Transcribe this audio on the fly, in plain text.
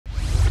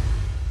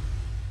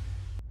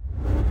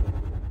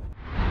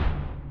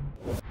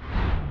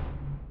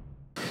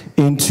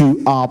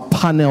into our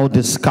panel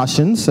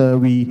discussions.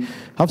 We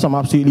have some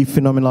absolutely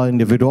phenomenal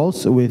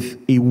individuals with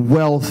a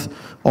wealth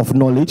of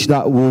knowledge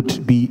that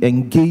would be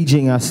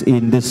engaging us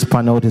in this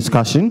panel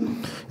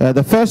discussion.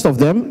 The first of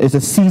them is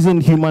a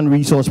seasoned human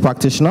resource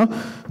practitioner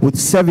with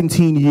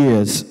 17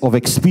 years of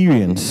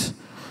experience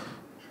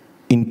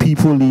in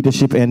people,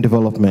 leadership, and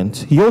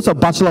development. He holds a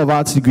Bachelor of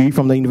Arts degree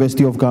from the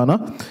University of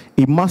Ghana,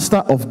 a Master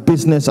of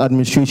Business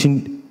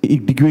Administration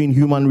degree in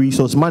Human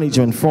Resource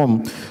Management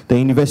from the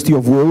University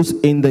of Wales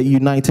in the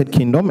United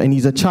Kingdom, and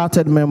he's a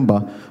chartered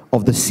member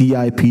of the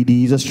CIPD.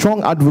 He's a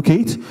strong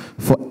advocate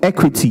for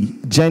equity,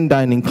 gender,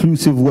 and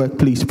inclusive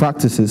workplace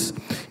practices,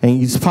 and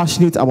he's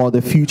passionate about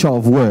the future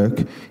of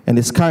work and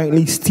is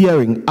currently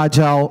steering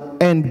agile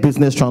and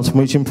business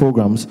transformation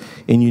programs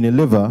in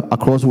Unilever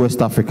across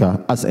West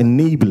Africa as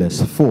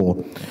enablers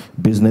for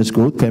business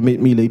growth.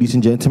 Permit me, ladies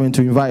and gentlemen,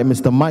 to invite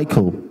Mr.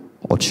 Michael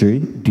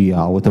Ochiri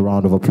Dia with a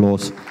round of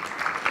applause.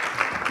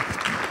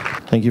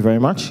 Thank you very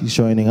much. He's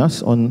joining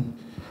us on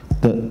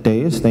the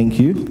dais. Thank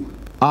you.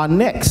 Our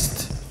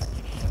next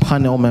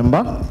panel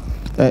member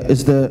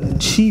is the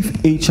Chief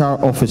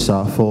HR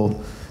Officer for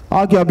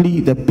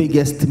arguably the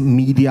biggest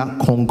media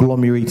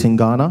conglomerate in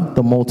Ghana,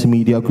 the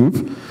Multimedia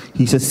Group.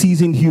 He's a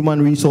seasoned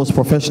human resource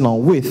professional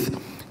with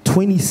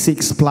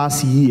 26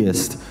 plus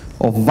years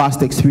of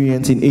vast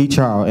experience in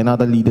HR and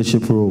other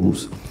leadership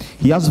roles.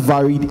 He has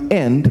varied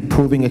and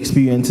proving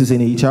experiences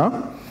in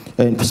HR,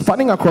 and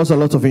spanning across a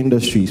lot of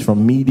industries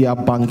from media,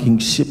 banking,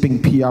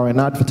 shipping, PR, and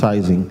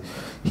advertising.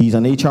 He's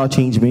an HR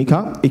change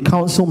maker, a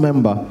council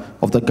member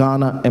of the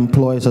Ghana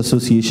Employers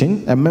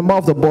Association, a member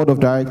of the board of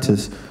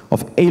directors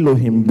of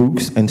Elohim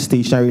Books and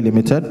Stationery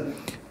Limited,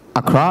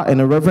 Accra,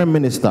 and a reverend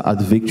minister at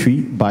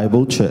Victory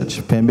Bible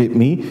Church. Permit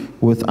me,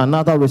 with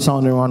another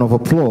resounding round of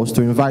applause,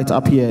 to invite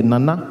up here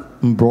Nana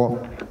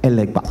Mbro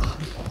Elegba.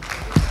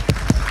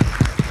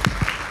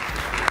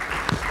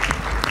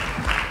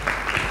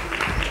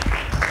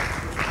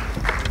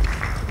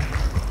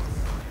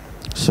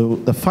 So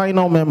the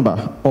final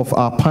member of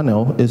our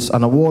panel is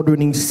an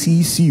award-winning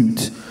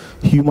C-suite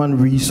human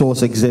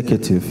resource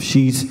executive.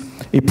 She's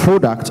a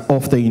product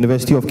of the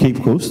University of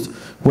Cape Coast,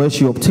 where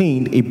she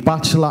obtained a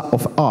Bachelor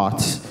of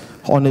Arts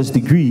honors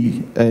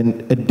degree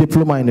and a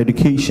diploma in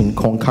education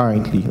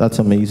concurrently. That's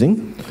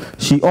amazing.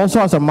 She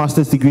also has a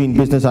master's degree in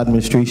business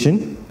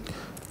administration,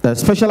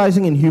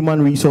 specializing in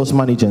human resource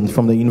management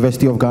from the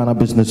University of Ghana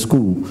Business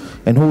School,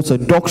 and holds a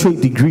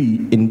doctorate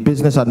degree in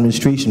business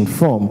administration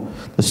from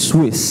the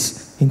Swiss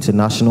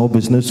International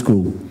Business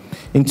School.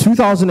 In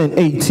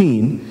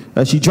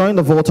 2018, she joined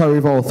the Volta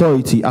River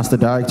Authority as the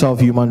Director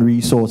of Human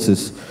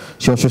Resources.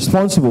 She was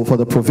responsible for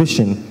the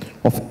provision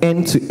of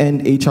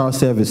end-to-end HR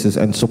services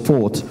and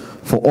support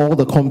for all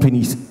the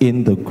companies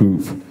in the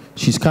group.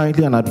 She's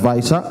currently an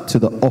advisor to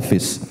the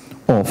Office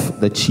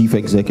of the Chief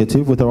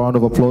Executive. With a round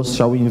of applause,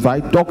 shall we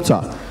invite Dr.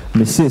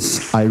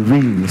 Mrs.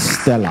 Irene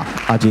Stella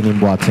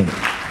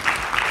Ajeni-Boateng.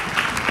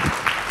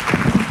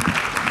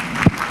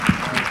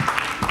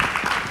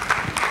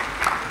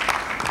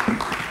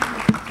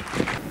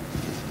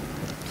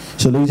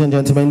 So, ladies and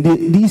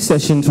gentlemen, these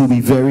sessions will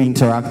be very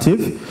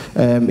interactive.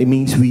 It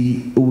means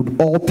we would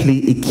all play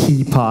a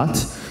key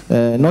part,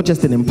 not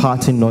just in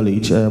imparting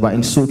knowledge, but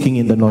in soaking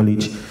in the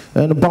knowledge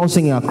and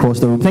bouncing it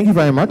across the room. Thank you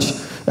very much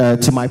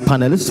to my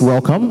panelists.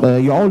 Welcome.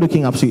 You're all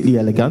looking absolutely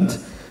elegant.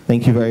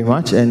 Thank you very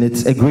much. And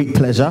it's a great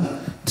pleasure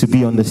to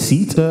be on the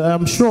seat.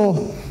 I'm sure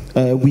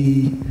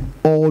we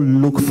all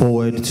look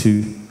forward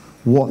to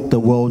what the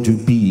world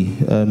will be,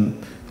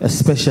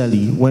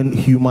 especially when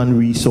human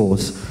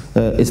resource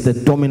is the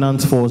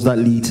dominant force that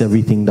leads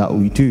everything that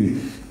we do.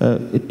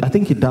 I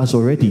think it does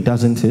already,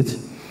 doesn't it?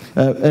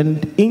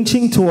 And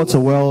inching towards a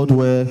world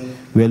where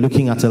we're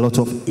looking at a lot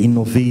of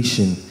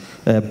innovation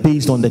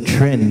based on the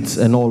trends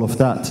and all of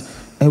that.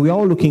 And we're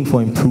all looking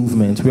for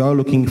improvement. We're all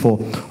looking for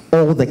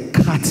all the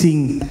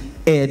cutting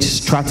edge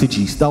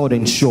strategies that would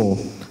ensure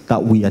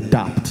that we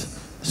adapt.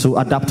 So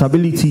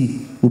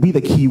adaptability will be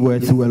the key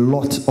word through a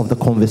lot of the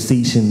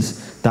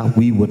conversations that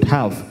we would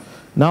have.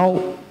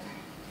 Now,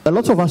 a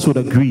lot of us would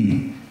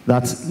agree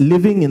that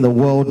living in the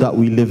world that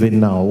we live in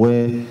now,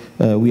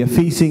 where we are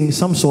facing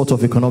some sort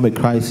of economic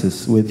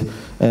crisis with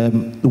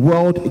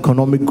world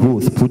economic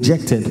growth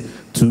projected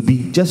to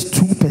be just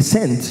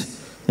 2%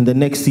 in the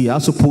next year,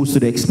 as opposed to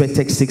the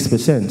expected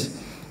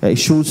 6%. It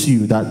shows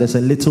you that there's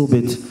a little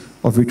bit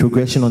of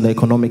retrogression on the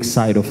economic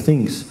side of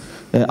things,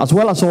 as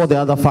well as all the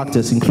other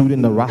factors,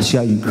 including the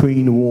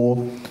Russia-Ukraine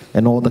war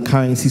and all the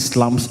currency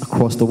slumps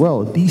across the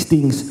world. These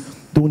things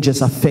don't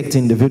just affect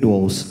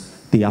individuals,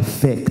 they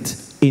affect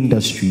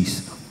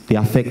industries, they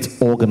affect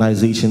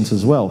organizations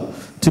as well.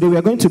 Today we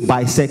are going to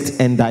bisect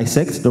and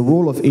dissect the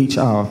role of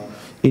HR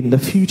in the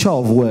future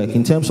of work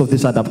in terms of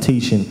this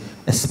adaptation,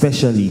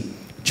 especially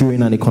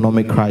during an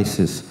economic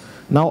crisis.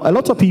 Now, a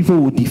lot of people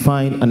will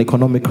define an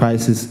economic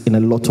crisis in a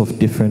lot of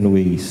different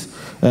ways.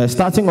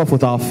 Starting off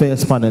with our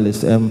first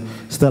panelist,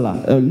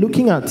 Stella,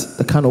 looking at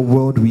the kind of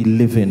world we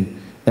live in,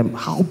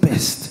 how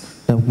best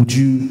would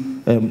you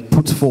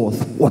put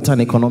forth what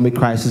an economic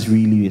crisis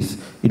really is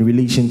in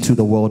relation to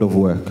the world of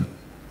work.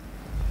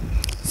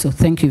 So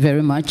thank you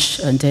very much,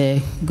 and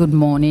good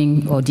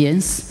morning,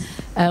 audience.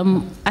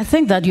 I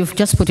think that you've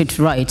just put it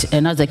right,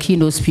 and as the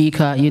keynote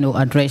speaker,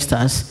 addressed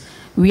us,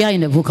 we are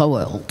in a VUCA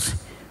world.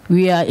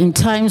 We are in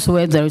times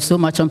where there is so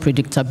much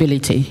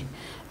unpredictability,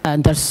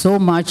 and there's so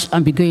much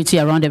ambiguity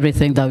around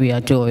everything that we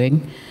are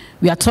doing.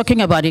 We are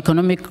talking about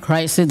economic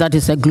crisis that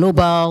is a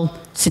global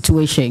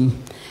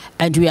situation,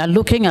 and we are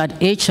looking at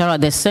HR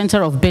at the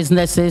center of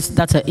businesses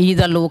that are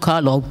either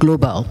local or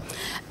global.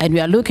 And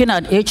we are looking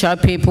at HR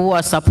people who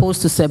are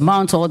supposed to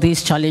surmount all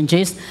these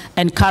challenges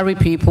and carry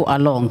people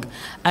along.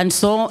 And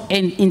so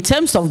in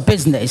terms of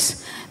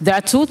business, there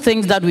are two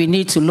things that we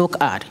need to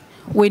look at.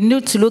 We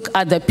need to look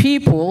at the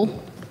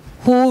people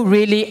who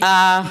really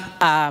are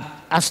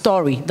a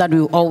story that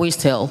we always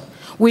tell.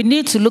 We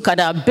need to look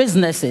at our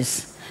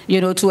businesses,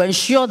 to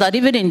ensure that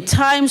even in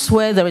times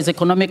where there is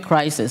economic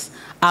crisis,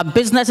 our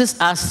businesses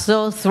are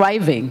still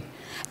thriving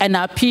and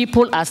our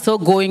people are still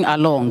going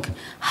along.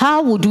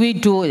 How would we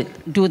do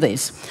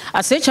this?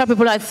 As HR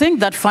people, I think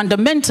that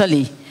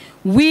fundamentally,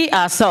 we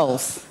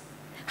ourselves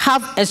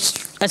have a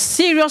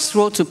serious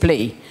role to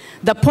play.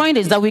 The point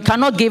is that we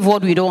cannot give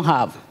what we don't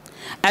have.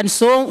 And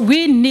so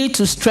we need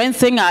to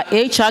strengthen our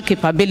HR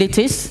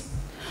capabilities.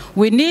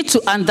 We need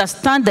to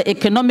understand the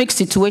economic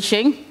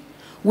situation.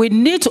 We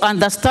need to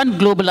understand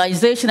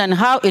globalization and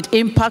how it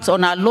impacts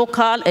on our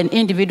local and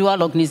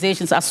individual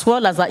organizations as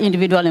well as our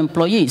individual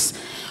employees.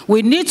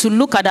 We need to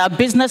look at our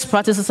business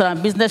practices and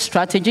our business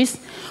strategies.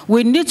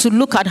 We need to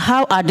look at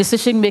how our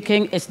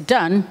decision-making is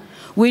done.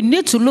 We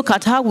need to look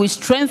at how we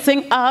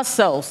strengthen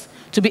ourselves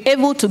to be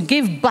able to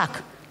give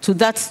back to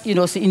that,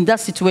 in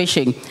that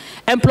situation.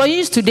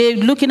 Employees today,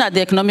 looking at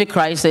the economic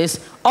crisis,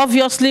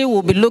 obviously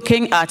will be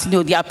looking at,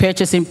 their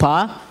purchasing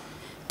power.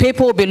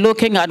 People will be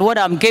looking at what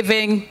I'm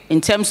giving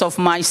in terms of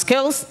my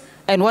skills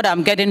and what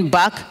I'm getting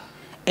back.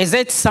 Is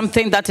it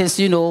something that is,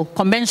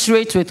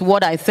 commensurate with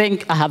what I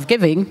think I have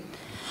given?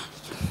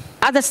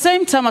 At the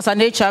same time, as an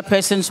HR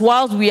person,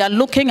 while we are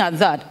looking at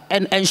that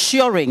and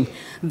ensuring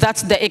that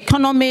the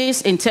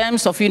economies in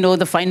terms of,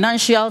 the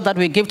financial that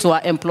we give to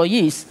our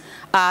employees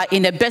are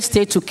in the best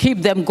state to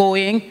keep them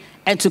going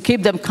and to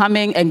keep them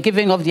coming and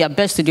giving of their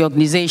best to the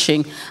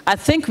organization, I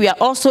think we are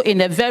also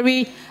in a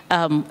very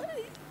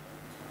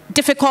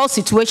difficult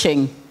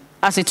situation,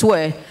 as it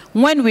were,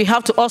 when we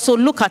have to also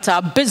look at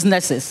our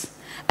businesses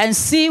and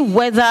see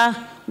whether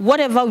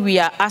whatever we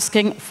are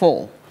asking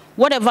for,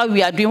 whatever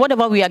we are doing,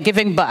 whatever we are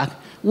giving back,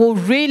 will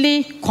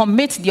really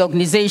commit the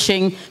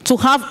organization to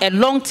have a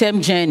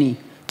long-term journey,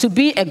 to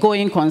be a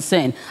going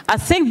concern. I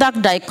think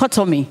that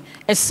dichotomy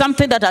is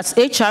something that as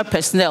HR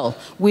personnel,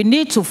 we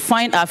need to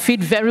find our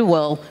feet very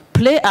well,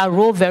 play our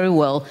role very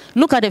well,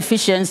 look at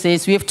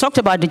efficiencies. We've talked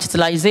about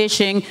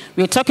digitalization.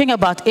 We're talking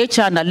about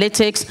HR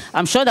analytics.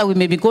 I'm sure that we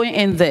may be going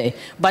in there.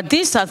 But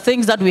these are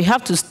things that we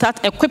have to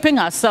start equipping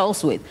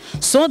ourselves with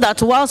so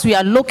that whilst we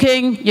are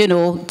looking,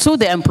 to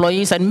the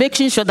employees and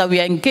making sure that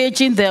we are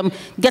engaging them,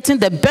 getting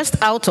the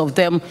best out of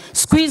them,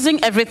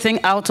 squeezing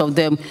everything out of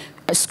them,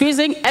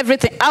 squeezing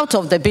everything out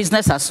of the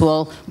business as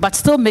well, but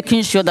still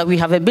making sure that we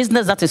have a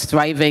business that is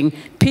thriving,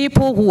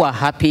 people who are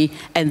happy,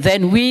 and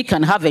then we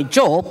can have a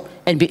job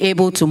and be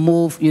able to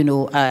move,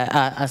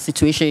 a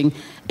situation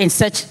in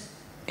such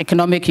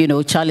economic,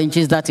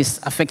 challenges that is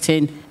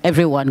affecting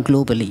everyone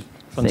globally.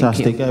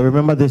 Fantastic.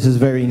 Remember, this is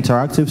very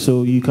interactive,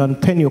 so you can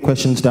pen your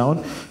questions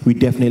down. We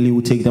definitely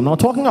will take them. Now,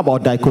 talking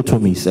about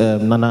dichotomies,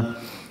 Nana,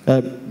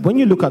 when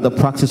you look at the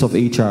practice of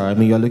HR,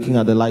 you're looking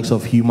at the likes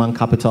of human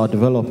capital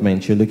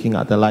development, you're looking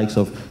at the likes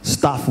of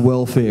staff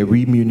welfare,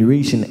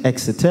 remuneration,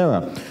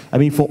 etc.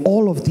 For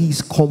all of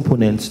these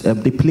components,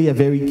 they play a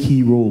very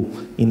key role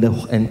in the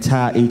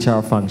entire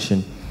HR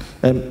function.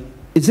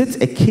 Is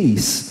it a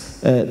case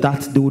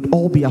that they would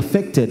all be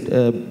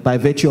affected by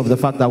virtue of the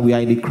fact that we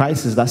are in a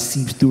crisis that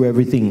seeps through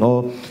everything,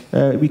 or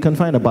we can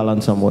find a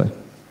balance somewhere?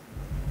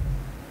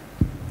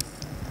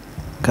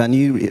 Can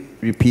you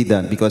repeat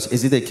that? Because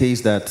is it the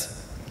case that...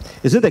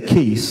 Is it the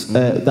case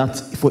that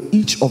for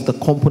each of the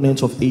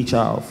components of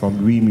HR,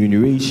 from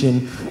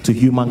remuneration to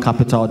human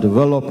capital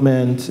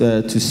development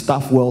to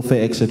staff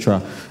welfare,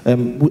 etc.,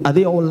 are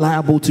they all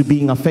liable to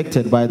being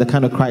affected by the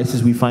kind of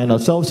crisis we find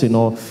ourselves in,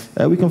 or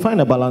we can find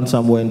a balance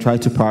somewhere and try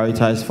to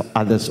prioritize for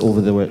others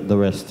over the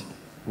rest?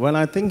 Well,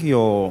 I think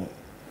your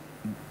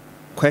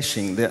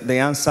question, the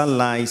answer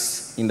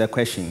lies in the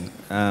question.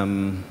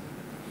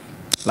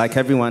 Like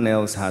everyone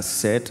else has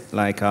said,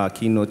 like our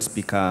keynote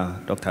speaker,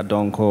 Dr.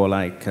 Donko,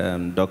 like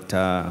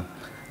Dr.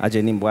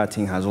 Ajeni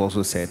Boateng has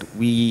also said,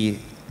 we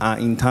are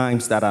in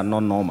times that are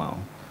not normal.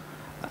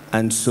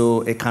 And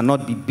so it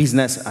cannot be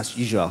business as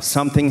usual.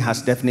 Something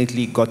has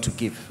definitely got to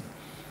give.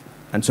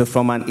 And so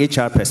from an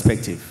HR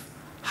perspective,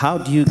 how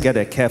do you get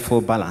a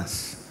careful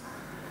balance?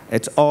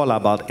 It's all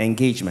about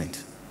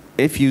engagement.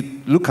 If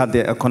you look at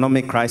the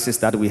economic crisis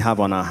that we have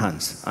on our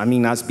hands,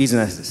 as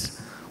businesses,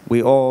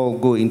 we all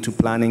go into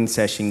planning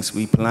sessions.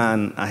 We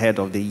plan ahead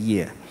of the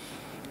year.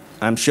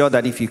 I'm sure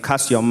that if you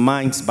cast your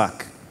minds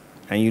back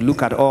and you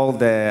look at all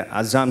the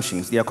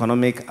assumptions, the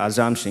economic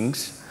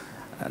assumptions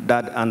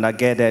that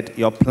undergirded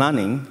your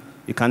planning,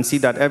 you can see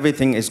that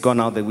everything is gone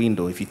out the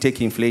window. If you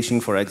take inflation,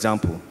 for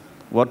example,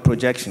 what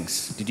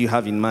projections did you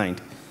have in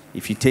mind?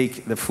 If you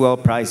take the fuel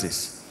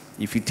prices,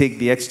 if you take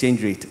the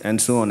exchange rate,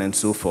 and so on and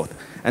so forth.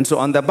 And so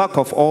on the back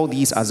of all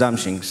these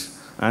assumptions,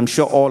 I'm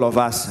sure all of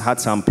us had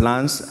some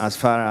plans as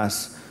far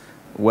as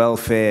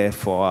welfare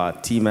for our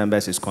team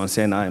members is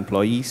concerned, our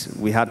employees.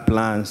 We had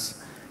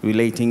plans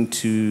relating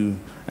to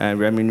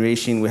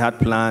remuneration. We had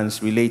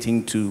plans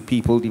relating to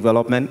people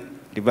development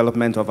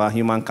of our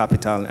human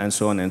capital, and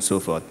so on and so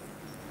forth.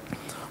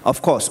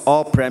 Of course,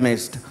 all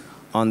premised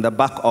on the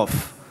back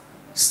of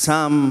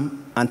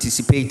some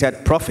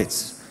anticipated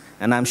profits.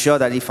 And I'm sure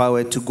that if I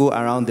were to go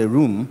around the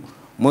room,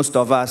 most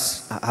of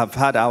us have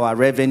had our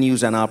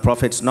revenues and our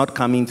profits not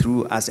coming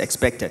through as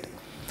expected.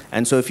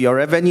 And so if your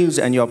revenues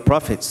and your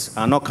profits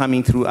are not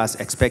coming through as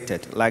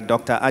expected, like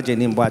Dr.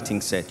 Ajenim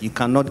Boateng said, you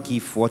cannot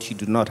give what you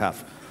do not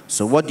have.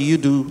 So what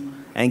do?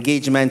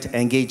 Engagement,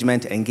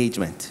 engagement,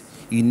 engagement.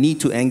 You need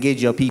to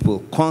engage your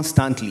people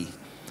constantly,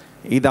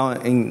 either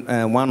in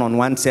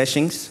one-on-one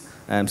sessions,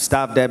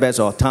 staff debates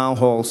or town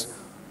halls,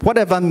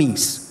 whatever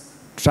means.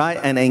 Try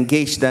and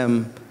engage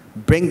them,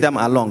 bring them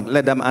along,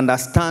 let them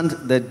understand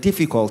the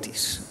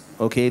difficulties,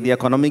 okay, the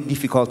economic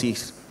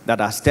difficulties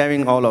that are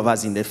staring all of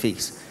us in the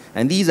face.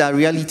 And these are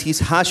realities,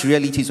 harsh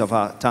realities of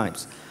our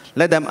times.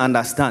 Let them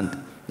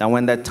understand that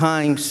when the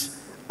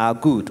times are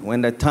good,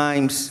 when the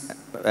times,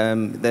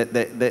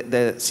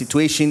 the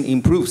situation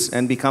improves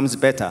and becomes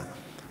better,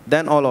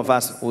 then all of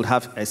us will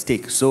have a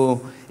stake.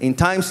 So in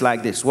times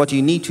like this, what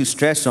you need to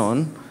stress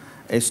on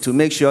is to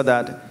make sure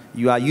that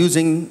you are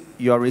using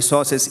your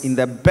resources in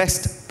the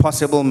best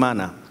possible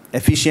manner.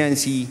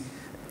 Efficiency,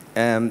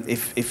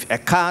 if a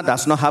car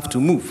does not have to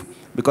move,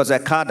 because a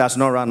car does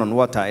not run on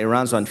water, it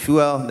runs on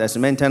fuel, there's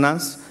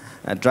maintenance,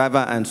 a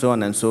driver, and so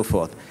on and so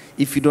forth.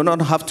 If you do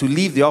not have to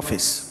leave the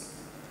office,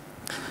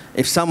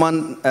 if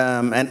someone,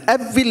 and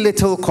every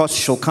little cost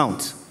should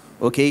count,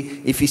 okay?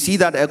 If you see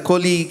that a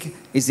colleague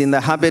is in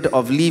the habit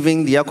of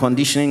leaving the air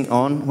conditioning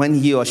on when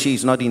he or she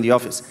is not in the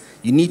office,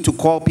 you need to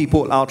call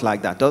people out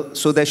like that.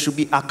 So there should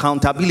be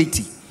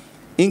accountability,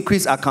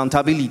 increased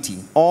accountability.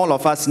 All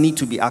of us need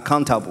to be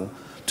accountable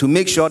to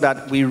make sure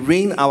that we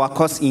rein our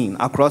costs in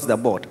across the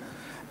board.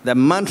 The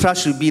mantra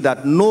should be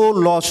that no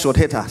loss should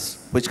hit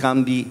us, which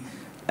can be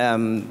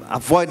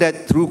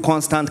avoided through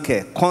constant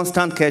care.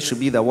 Constant care should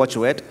be the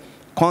watchword.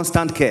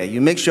 Constant care.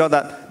 You make sure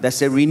that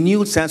there's a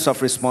renewed sense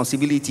of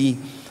responsibility.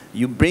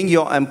 You bring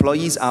your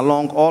employees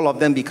along. All of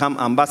them become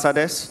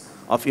ambassadors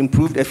of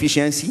improved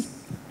efficiency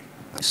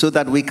so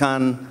that we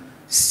can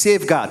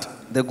safeguard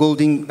the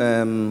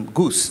golden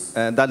goose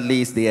that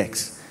lays the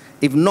eggs.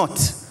 If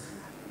not,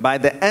 by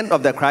the end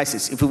of the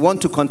crisis, if we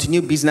want to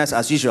continue business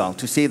as usual,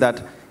 to say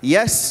that,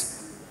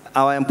 yes,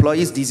 our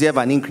employees deserve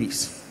an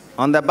increase.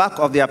 On the back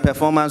of their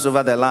performance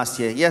over the last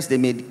year, yes, they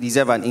may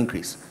deserve an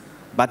increase.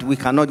 But we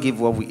cannot give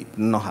what we do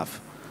not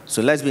have.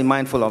 So let's be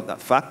mindful of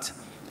that fact.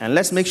 And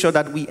let's make sure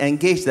that we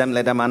engage them,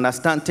 let them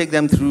understand, take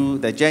them through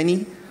the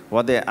journey,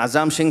 what the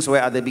assumptions were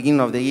at the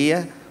beginning of the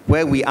year,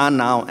 where we are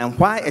now, and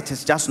why it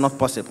is just not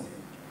possible.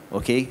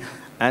 Okay?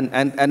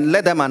 And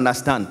let them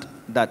understand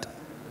that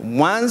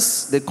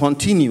once they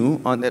continue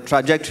on the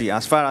trajectory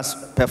as far as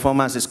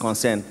performance is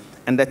concerned,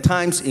 and the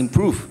times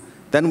improve,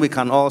 then we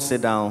can all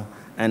sit down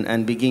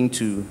and begin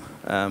to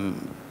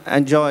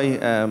enjoy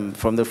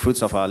from the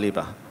fruits of our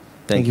labor.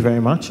 Thank you very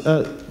much.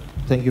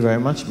 Thank you very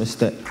much,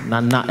 Mr.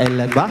 Nana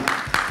Elegba.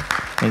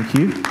 Thank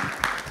you.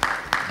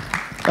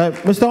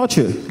 Mr.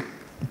 Ochu,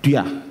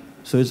 Dia.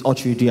 So it's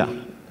Ochu Dia.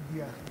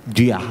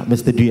 Dia,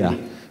 Mr. Dia.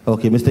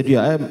 Okay, Mr.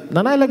 Dia.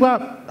 Nana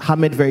Elegba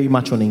hammered very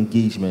much on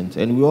engagement,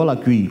 and we all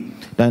agree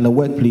that in the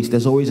workplace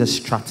there's always a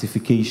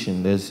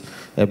stratification. There's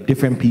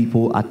different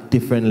people at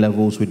different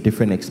levels with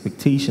different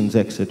expectations,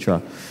 etc.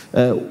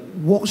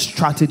 What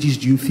strategies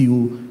do you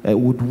feel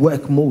would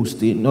work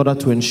most in order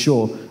to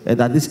ensure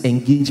that this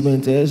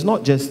engagement is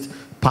not just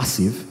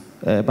passive,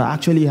 but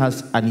actually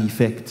has an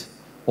effect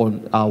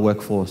on our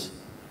workforce?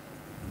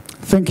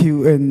 Thank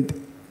you, and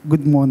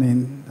good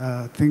morning.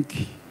 I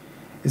think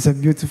it's a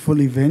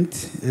beautiful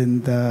event,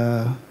 and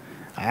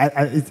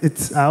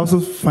I also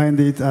find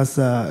it as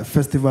a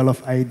festival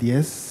of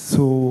ideas.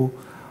 So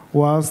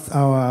whilst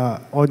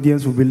our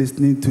audience will be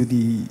listening to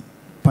the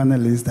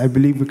panelists, I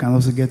believe we can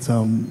also get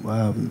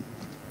some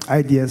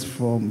ideas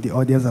from the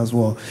audience as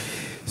well.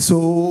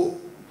 So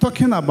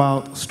talking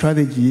about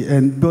strategy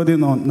and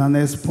building on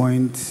Nana's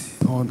point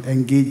on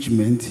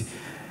engagement,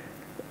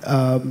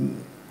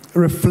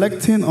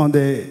 reflecting on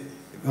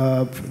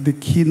the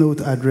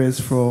keynote address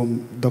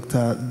from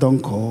Dr.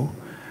 Donko,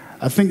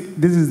 I think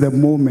this is the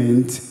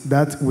moment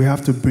that we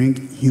have to bring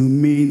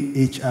humane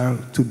HR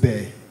to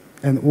bear.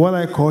 And what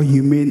I call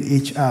humane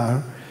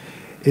HR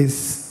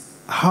is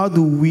how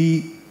do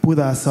we put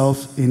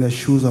ourselves in the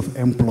shoes of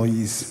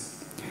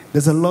employees?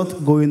 There's a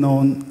lot going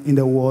on in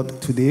the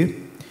world today.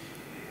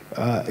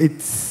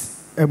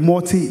 It's a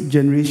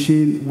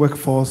multi-generation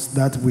workforce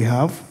that we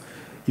have.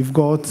 You've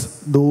got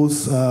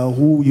those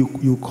who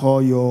you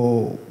call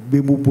your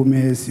baby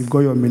boomers, you've got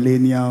your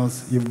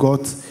millennials, you've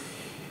got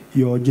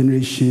your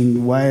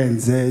generation Y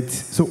and Z.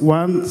 So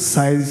one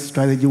size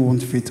strategy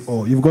won't fit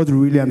all. You've got to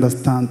really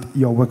understand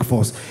your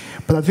workforce.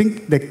 But I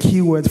think the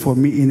key word for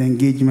me in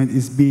engagement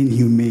is being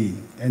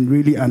humane and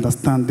really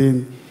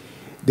understanding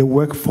the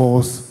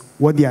workforce,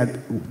 what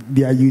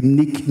their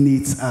unique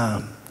needs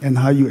are, and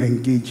how you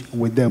engage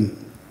with them.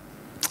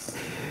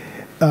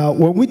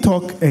 When we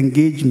talk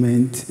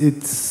engagement,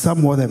 it's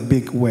somewhat a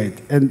big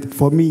word. And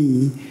for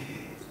me,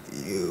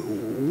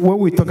 when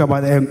we talk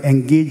about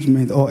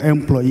engagement or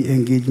employee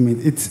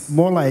engagement, it's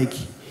more like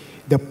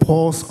the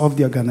pulse of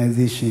the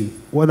organization.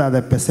 What are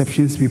the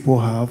perceptions people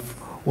have?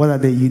 What are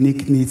the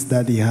unique needs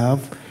that they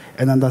have?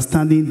 And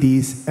understanding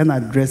these and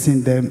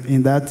addressing them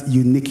in that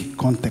unique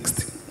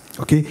context.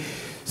 Okay?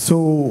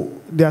 So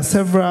there are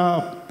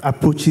several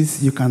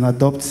approaches you can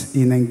adopt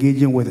in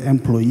engaging with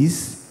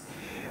employees.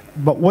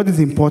 But what is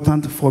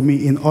important for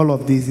me in all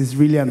of this is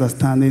really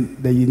understanding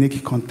the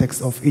unique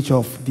context of each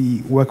of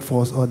the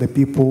workforce or the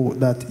people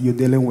that you're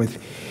dealing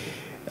with.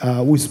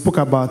 We spoke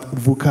about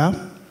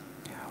VUCA.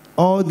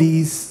 All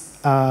these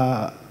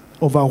are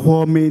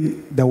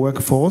overwhelming the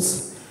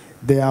workforce.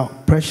 There are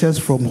pressures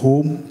from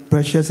home,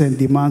 pressures and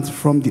demands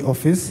from the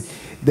office.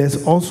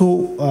 There's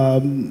also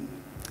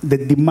the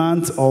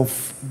demands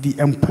of the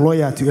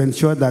employer to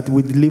ensure that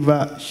we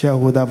deliver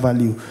shareholder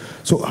value.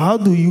 So how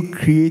do you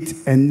create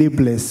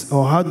enablers,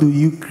 or how do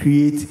you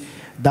create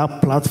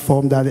that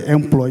platform that the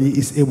employee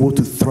is able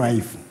to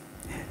thrive?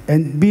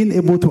 And being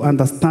able to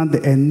understand the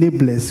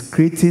enablers,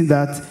 creating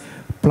that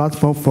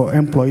platform for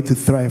employee to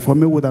thrive, for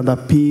me would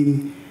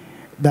underpin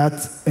that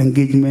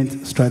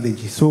engagement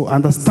strategy. So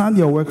understand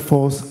your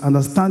workforce,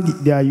 understand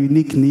their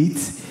unique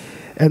needs,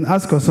 and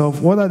ask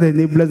yourself, what are the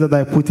enablers that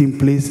I put in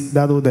place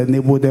that would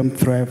enable them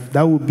thrive?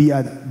 That would be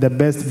at the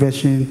best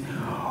version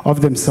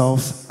of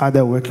themselves at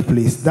their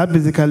workplace. That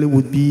basically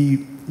would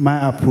be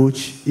my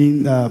approach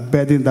in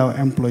bedding down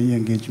employee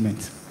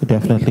engagement.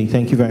 Definitely.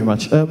 Thank you very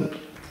much.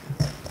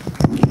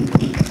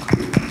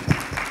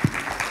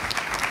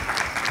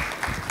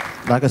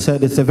 Like I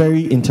said, it's a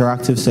very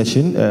interactive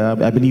session.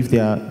 I believe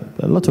there are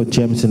a lot of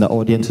gems in the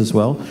audience as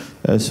well.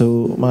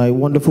 So my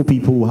wonderful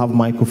people who have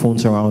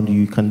microphones around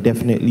you can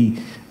definitely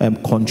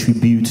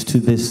contribute to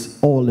this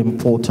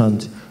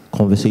all-important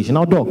conversation.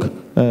 Now, Doc,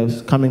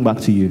 coming back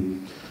to you.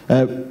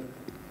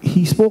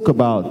 He spoke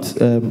about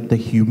the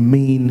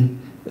humane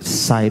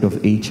side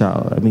of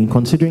HR. I mean,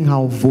 considering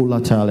how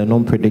volatile and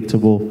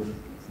unpredictable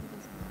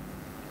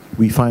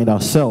we find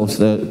ourselves,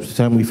 the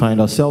time we find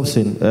ourselves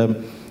in,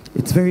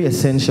 it's very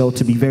essential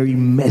to be very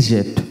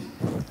measured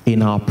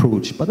in our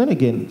approach. But then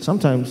again,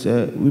 sometimes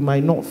we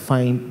might not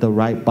find the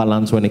right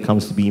balance when it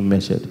comes to being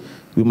measured.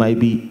 We might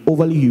be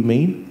overly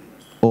humane,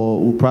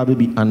 or we'll probably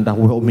be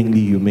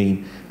underwhelmingly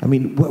humane. I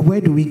mean, where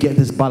do we get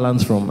this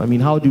balance from? I mean,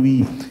 how do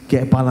we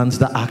get balance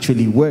that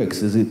actually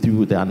works? Is it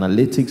through the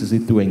analytics? Is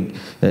it through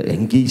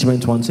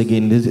engagement once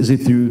again? Is it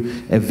through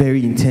a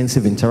very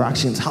intensive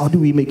interactions? How do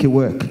we make it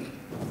work?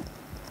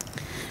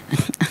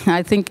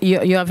 I think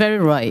you are very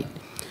right.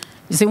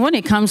 You see, when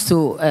it comes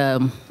to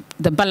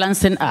the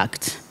balancing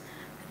act,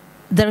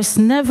 there is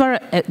never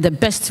the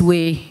best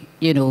way,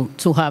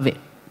 to have it.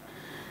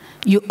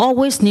 You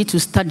always need to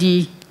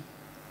study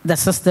the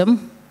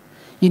system.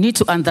 You need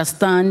to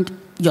understand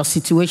your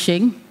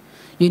situation.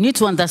 You need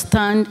to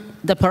understand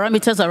the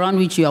parameters around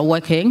which you are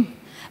working,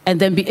 and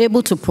then be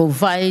able to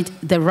provide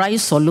the right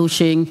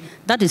solution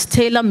that is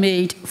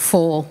tailor-made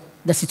for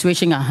the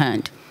situation at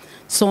hand.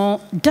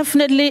 So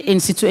definitely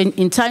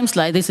in times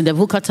like this, in the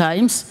VUCA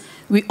times,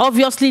 we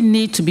obviously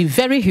need to be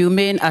very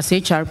humane as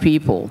HR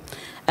people.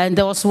 And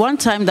there was one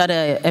time that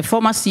a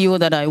former CEO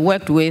that I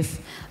worked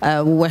with,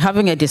 we were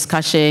having a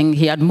discussion.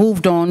 He had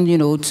moved on,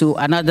 to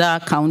another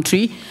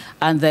country,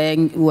 and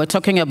then we were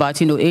talking about,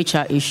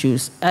 HR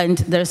issues. And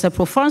there's a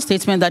profound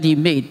statement that he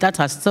made that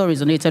has still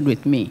resonated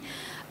with me.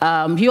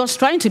 He was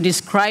trying to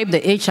describe the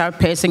HR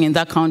person in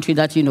that country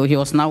that, he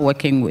was now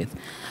working with.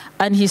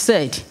 And he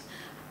said,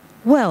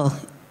 well,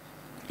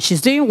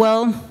 she's doing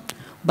well,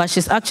 but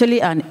she's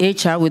actually an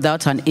HR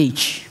without an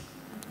H.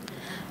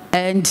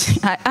 And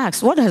I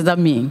asked, what does that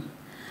mean?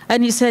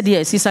 And he said,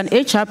 yes, he's an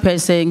HR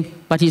person,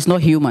 but he's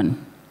not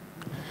human.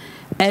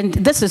 And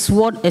this is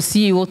what a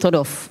CEO thought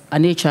of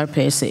an HR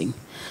person.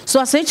 So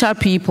as HR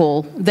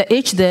people, the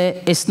H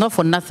there is not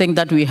for nothing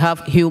that we have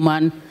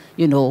human,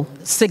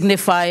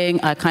 signifying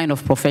a kind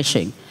of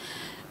profession.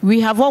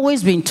 We have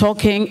always been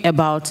talking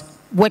about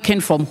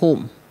working from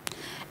home.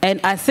 And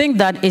I think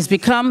that it's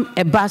become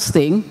a bad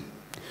thing.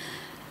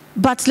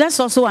 But let's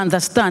also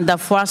understand that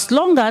for as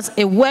long as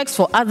it works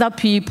for other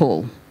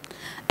people,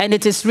 and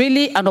it is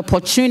really an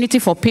opportunity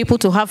for people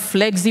to have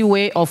flexi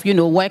way of,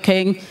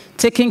 working,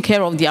 taking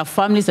care of their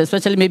families,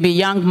 especially maybe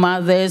young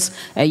mothers,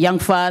 young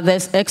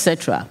fathers,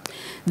 etc.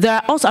 There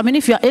are also,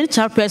 if you're an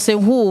HR person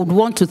who would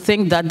want to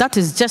think that that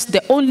is just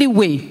the only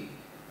way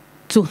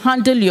to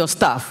handle your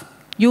staff,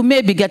 you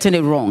may be getting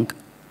it wrong.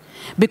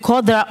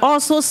 Because there are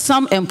also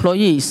some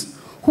employees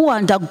who are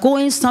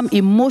undergoing some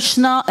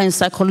emotional and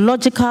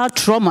psychological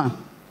trauma,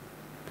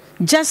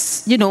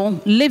 just,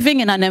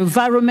 living in an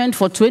environment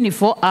for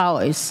 24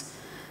 hours,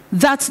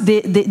 that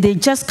they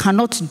just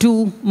cannot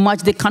do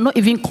much. They cannot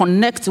even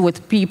connect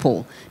with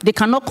people. They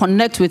cannot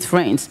connect with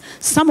friends.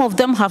 Some of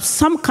them have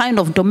some kind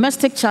of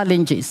domestic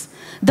challenges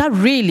that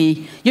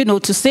really,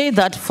 to say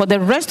that for the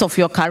rest of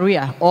your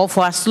career, or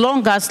for as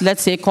long as,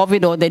 let's say,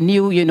 COVID or the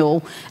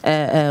new,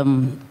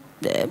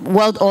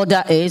 world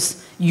order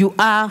is, you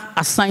are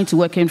assigned to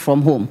working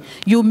from home.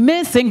 You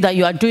may think that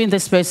you are doing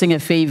this person a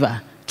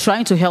favor,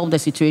 trying to help the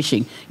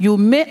situation. You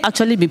may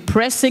actually be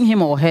pressing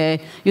him or her,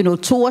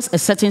 towards a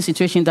certain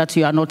situation that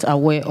you are not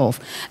aware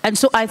of. And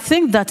so I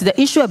think that the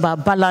issue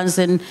about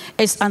balancing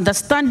is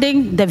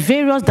understanding the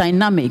various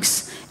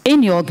dynamics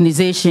in your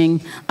organization,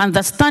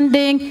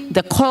 understanding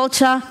the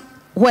culture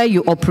where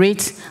you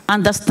operate,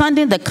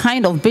 understanding the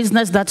kind of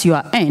business that you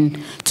are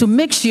in, to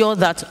make sure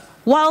that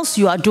whilst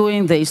you are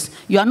doing this,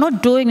 you are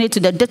not doing it to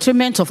the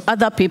detriment of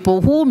other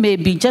people who may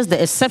be just the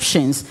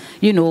exceptions,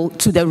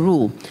 to the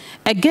rule.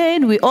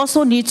 Again, we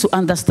also need to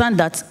understand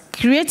that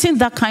creating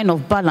that kind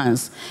of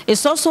balance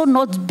is also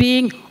not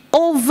being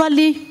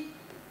overly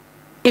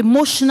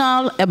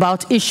emotional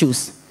about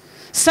issues,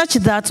 such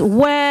that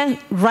where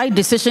right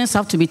decisions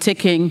have to be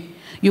taken,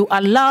 you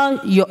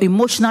allow your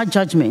emotional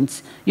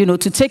judgment,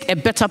 to take a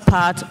better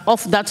part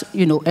of that,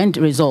 end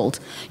result.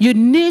 You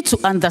need to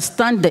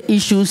understand the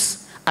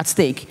issues at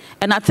stake.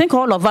 And I think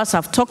all of us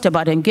have talked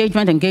about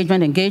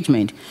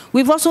engagement.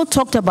 We've also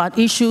talked about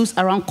issues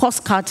around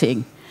cost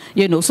cutting.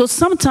 So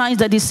sometimes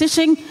the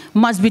decision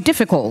must be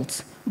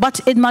difficult,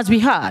 but it must be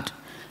hard.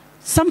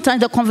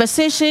 Sometimes the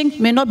conversation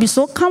may not be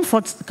so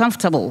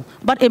comfortable,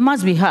 but it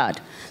must be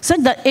hard. So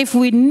that if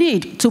we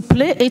need to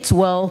play it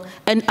well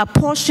and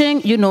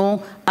apportion,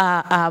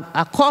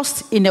 a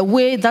cost in a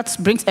way that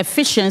brings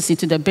efficiency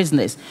to the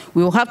business,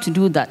 we will have to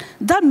do that.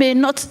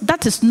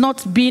 That is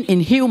not being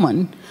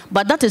inhuman,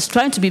 but that is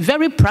trying to be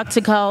very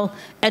practical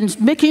and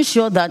making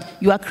sure that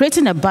you are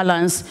creating a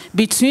balance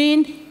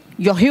between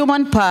your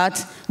human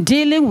part,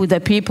 dealing with the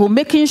people,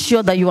 making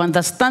sure that you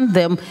understand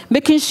them,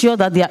 making sure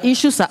that their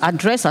issues are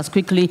addressed as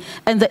quickly,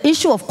 and the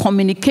issue of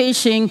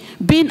communication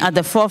being at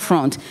the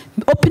forefront,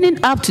 opening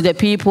up to the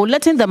people,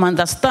 letting them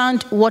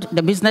understand what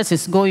the business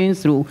is going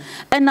through,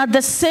 and at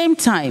the same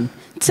time,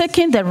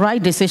 taking the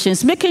right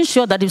decisions, making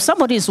sure that if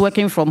somebody is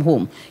working from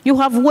home, you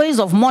have ways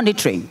of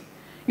monitoring.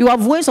 You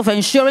have ways of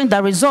ensuring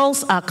that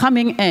results are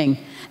coming in,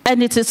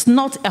 and it is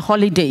not a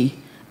holiday.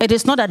 It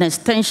is not an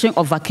extension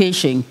of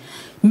vacation.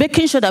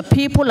 Making sure that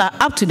people are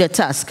up to the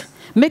task,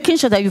 making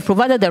sure that you've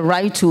provided the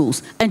right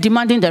tools and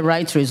demanding the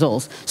right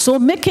results. So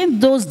making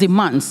those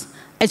demands,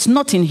 it's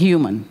not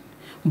inhuman,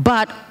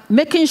 but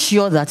making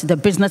sure that the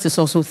business is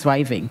also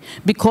thriving.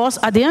 Because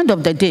at the end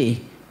of the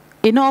day,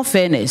 in all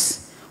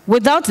fairness,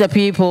 without the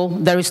people,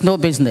 there is no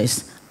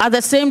business. At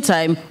the same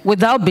time,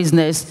 without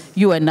business,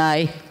 you and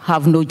I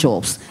have no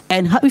jobs.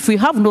 And if we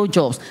have no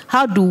jobs,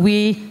 how do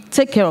we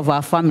take care of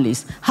our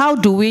families? How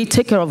do we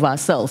take care of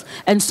ourselves?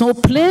 And so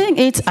playing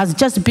it as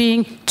just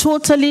being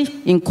totally,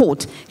 in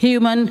quote,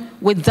 human,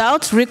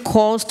 without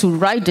recourse to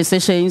right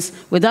decisions,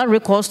 without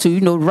recourse to,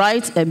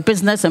 right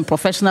business and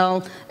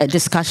professional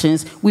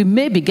discussions, we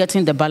may be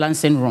getting the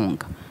balancing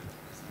wrong.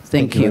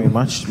 Thank you very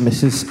much,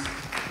 Mrs.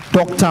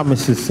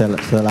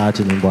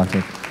 Selajin.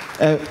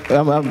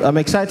 I'm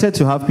excited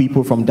to have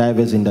people from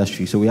diverse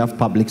industries. So we have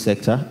public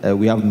sector,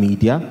 we have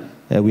media,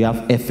 we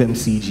have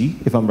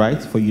FMCG, if I'm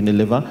right, for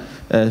Unilever.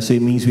 So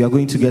it means we are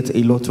going to get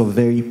a lot of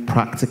very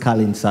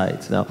practical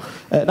insights. Now,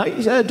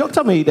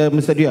 Doctor made,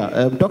 Mr.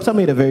 Dia, Doctor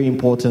made a very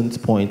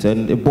important point,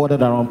 and it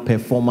bordered around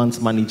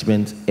performance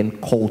management and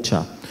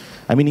culture.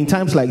 I mean, in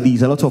times like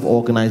these, a lot of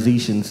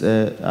organizations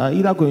are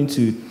either going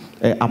to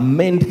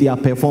amend their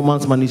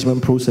performance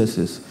management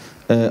processes,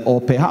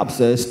 or perhaps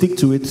stick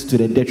to it to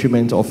the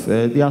detriment of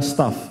their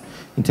staff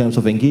in terms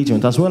of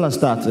engagement. As well as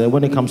that,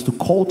 when it comes to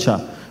culture,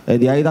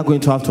 they are either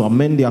going to have to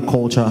amend their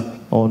culture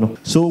or no.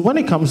 So when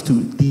it comes to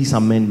these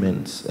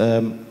amendments,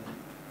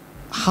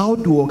 how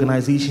do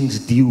organizations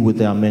deal with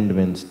the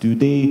amendments? Do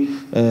they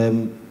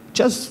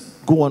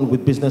just go on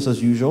with business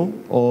as usual,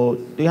 or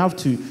they have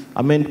to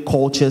amend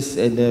cultures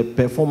and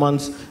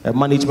performance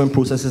management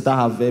processes that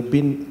have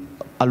been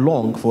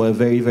along for a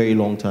very, very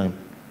long time?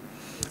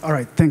 All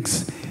right,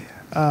 thanks.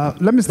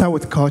 Let me start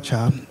with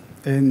culture.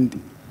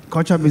 And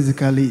culture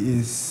basically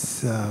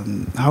is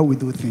how we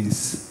do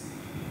things.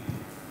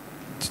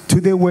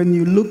 Today, when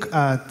you look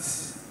at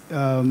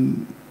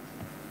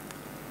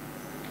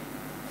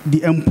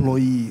the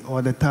employee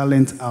or the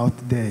talent out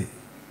there,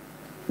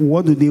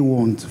 what do they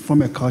want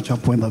from a culture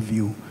point of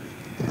view?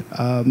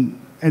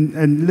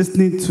 And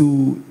listening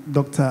to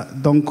Dr.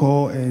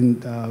 Donko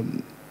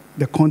and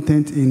the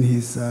content in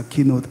his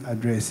keynote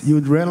address,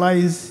 you'd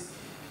realize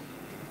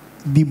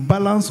the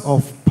balance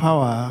of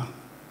power,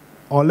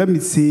 or let me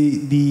say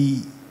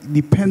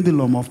the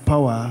pendulum of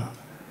power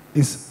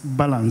is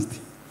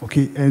balanced,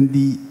 okay? And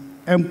the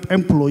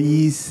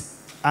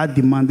employees are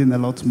demanding a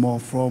lot more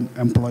from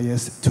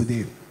employers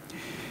today.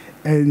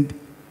 And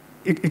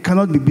it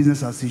cannot be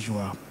business as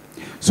usual.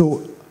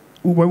 So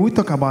when we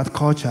talk about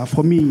culture,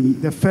 for me,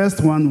 the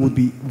first one would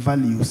be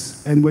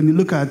values. And when you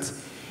look at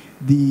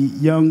the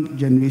young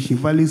generation,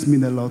 values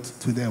mean a lot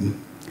to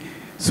them.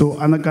 So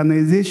an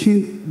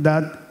organization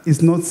that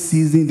is not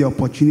seizing the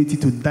opportunity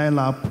to dial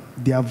up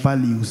their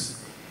values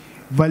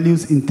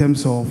in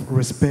terms of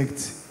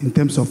respect, in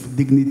terms of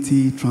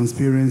dignity,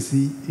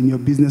 transparency in your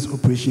business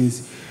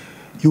operations,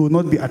 you will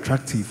not be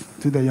attractive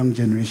to the young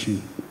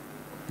generation.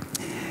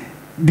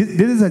 This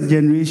is a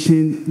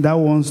generation that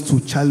wants to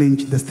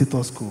challenge the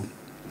status quo.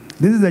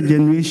 This is a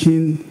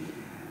generation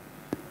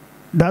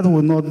that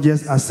will not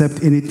just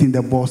accept anything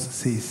the boss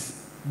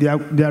says. They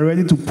are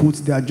ready to put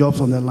their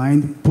jobs on the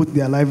line, put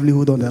their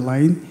livelihood on the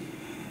line,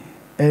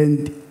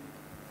 and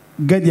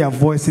get their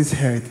voices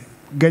heard,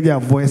 get their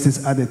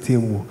voices at the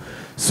table.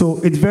 So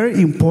it's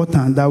very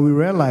important that we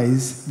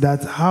realize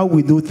that how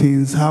we do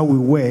things, how we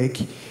work,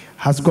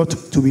 has got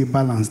to be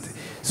balanced.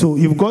 So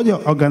you've got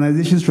your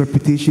organization's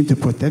reputation to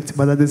protect,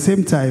 but at the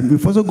same time,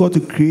 we've also got to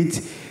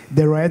create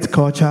the right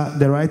culture,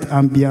 the right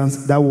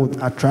ambience that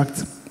would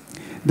attract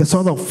the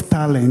sort of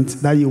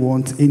talent that you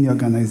want in your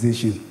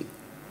organization.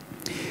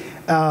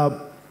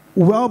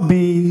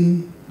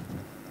 Well-being,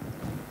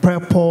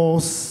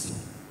 purpose,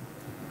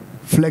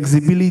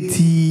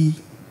 flexibility,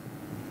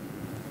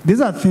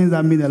 these are things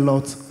that mean a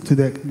lot to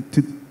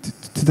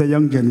the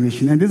young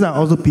generation. And these are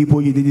also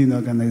people you need in the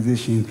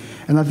organization.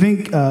 And I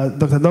think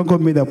Dr. Donko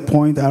made a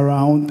point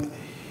around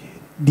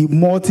the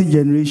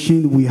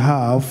multi-generation we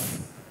have.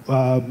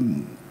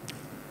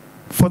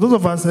 For those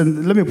of us,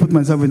 and let me put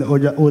myself in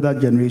the older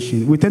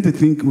generation, we tend to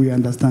think we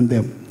understand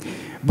them.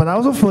 But I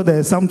also feel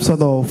there's some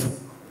sort of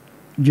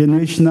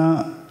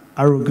generational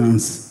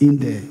arrogance in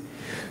there.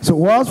 So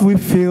whilst we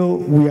feel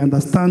we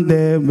understand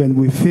them and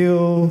we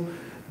feel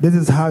this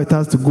is how it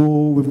has to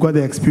go, we've got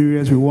the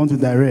experience, we want to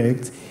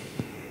direct,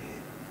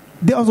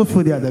 they also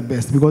feel they are the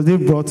best because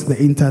they've brought the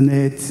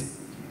internet,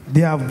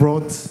 they have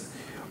brought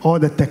all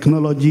the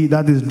technology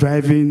that is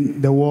driving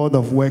the world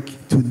of work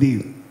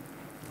today.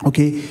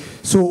 Okay,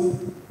 so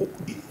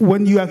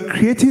when you are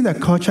creating a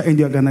culture in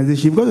the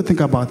organization, you've got to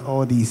think about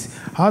all these.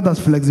 How does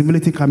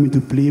flexibility come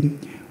into play?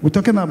 We're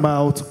talking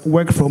about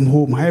work from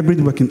home,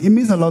 hybrid working. It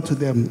means a lot to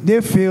them. They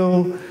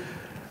feel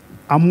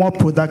I'm more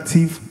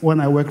productive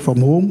when I work from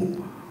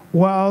home,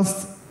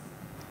 whilst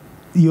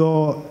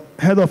your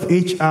head of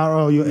HR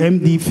or your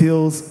MD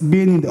feels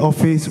being in the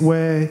office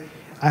where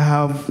I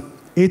have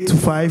 8 to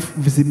 5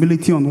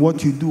 visibility on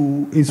what you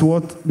do is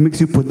what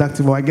makes you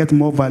productive, or I get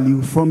more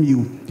value from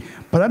you.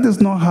 But that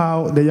is not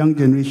how the young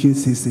generation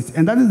sees it.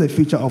 And that is the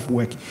future of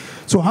work.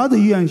 So how do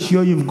you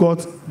ensure you've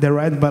got the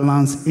right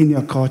balance in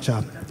your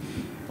culture?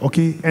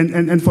 Okay,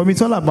 and for me,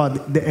 it's all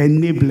about the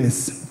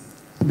enablers.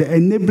 The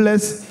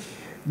enablers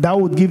that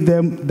would give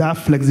them that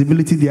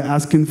flexibility they're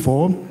asking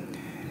for,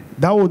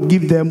 that would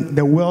give them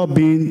the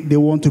well-being they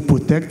want to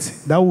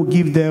protect, that will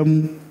give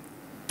them,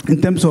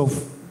 in terms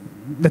of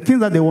the things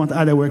that they want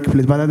at the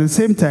workplace, but at the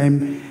same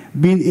time,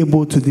 being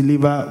able to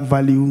deliver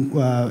value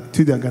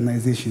to the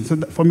organization. So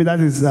for me, that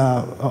is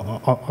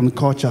on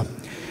culture.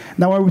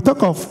 Now, when we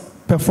talk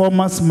of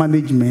performance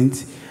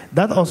management,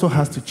 that also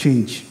has to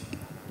change.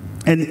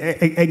 And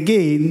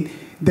again,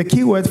 the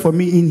key word for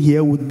me in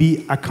here would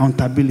be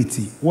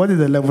accountability. What is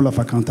the level of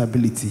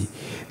accountability?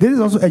 There is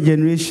also a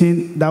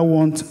generation that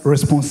wants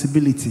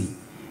responsibility.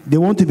 They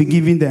want to be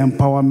given the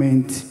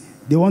empowerment.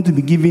 They want to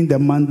be given the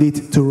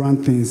mandate to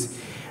run things.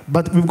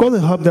 But we've got to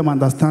help them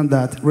understand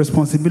that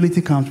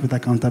responsibility comes with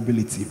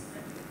accountability.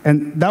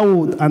 And that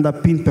would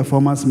underpin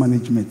performance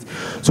management.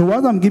 So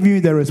while I'm giving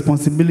you the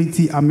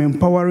responsibility, I'm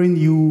empowering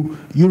you,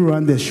 you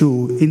run the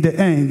show. In the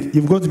end,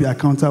 you've got to be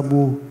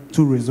accountable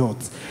to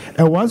results.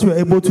 And once we're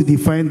able to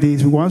define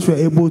this, once we're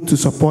able to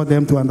support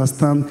them to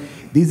understand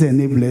these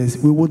enablers,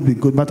 we would be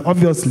good. But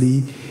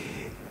obviously,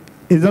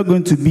 it's not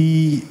going to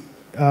be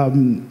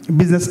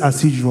business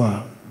as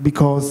usual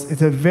because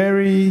it's a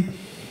very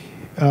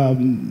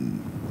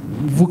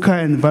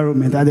VUCA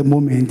environment at the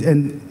moment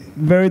and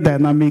very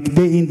dynamic,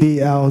 day in,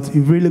 day out.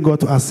 You've really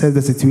got to assess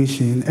the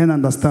situation and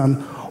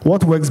understand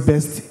what works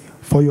best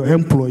for your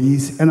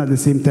employees and at the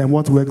same time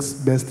what works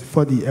best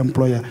for the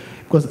employer.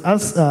 Because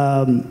as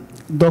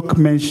Doc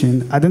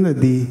mentioned, at the end of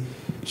the day,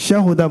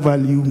 shareholder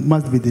value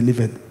must be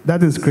delivered.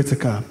 That is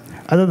critical.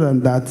 Other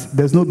than that,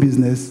 there's no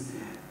business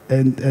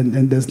and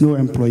there's no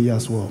employee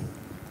as well.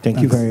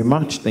 Thank you very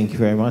much. Thank you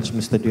very much,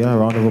 Mr. Dua. A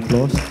round of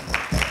applause.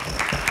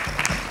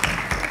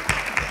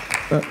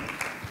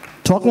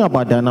 Talking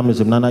about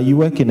dynamism, Nana, you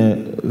work in a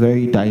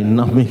very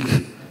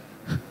dynamic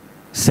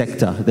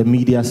sector, the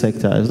media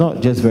sector. It's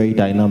not just very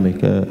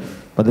dynamic,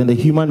 but then the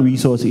human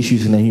resource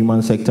issues in the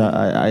human sector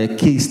are a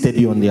case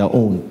study on their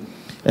own,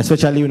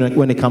 especially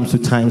when it comes to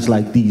times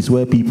like these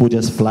where people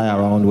just fly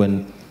around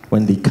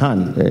when they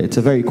can. It's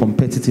a very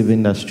competitive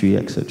industry,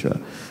 etc.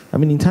 I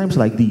mean, in times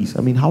like these,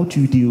 I mean, how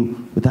do you deal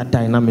with that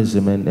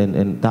dynamism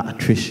and that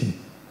attrition?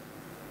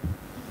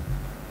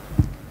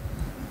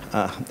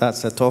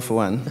 That's a tough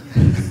one.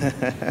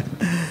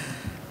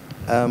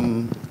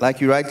 Like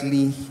you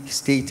rightly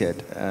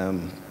stated,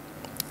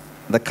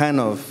 the kind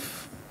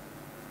of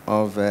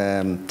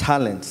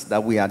talents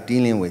that we are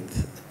dealing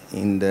with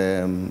in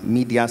the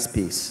media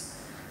space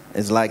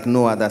is like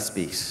no other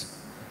space.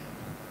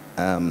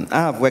 I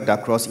have worked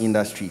across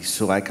industries,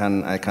 so I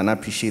can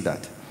appreciate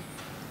that.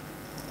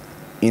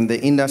 In the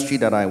industry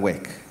that I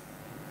work,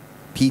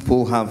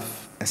 people have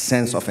a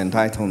sense of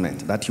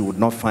entitlement that you would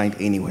not find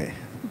anywhere.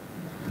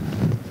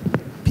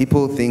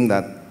 People think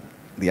that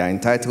they are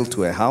entitled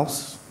to a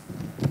house,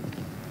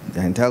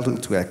 they're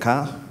entitled to a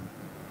car.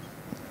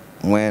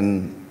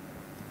 When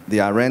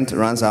their rent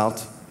runs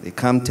out, they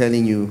come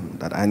telling you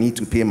that I need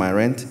to pay my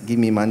rent, give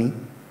me money.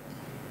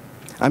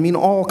 I mean,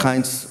 all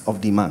kinds of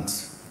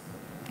demands.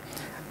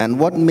 And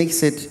what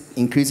makes it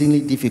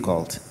increasingly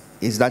difficult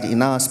is that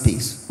in our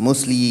space,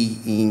 mostly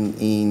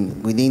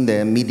within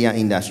the media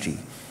industry,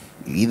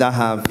 you either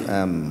have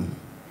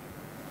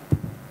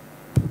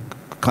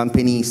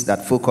companies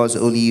that focus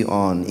only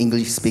on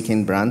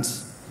English-speaking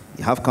brands.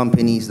 You have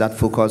companies that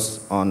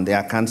focus on the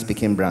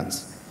Akan-speaking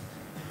brands.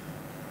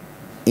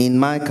 In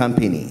my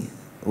company,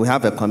 we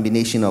have a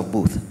combination of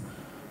both.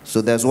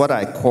 So there's what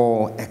I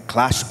call a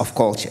clash of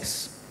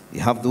cultures. You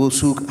have those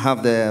who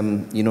have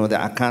the, the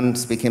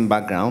Akan-speaking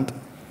background,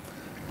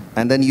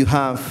 and then you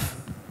have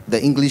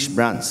the English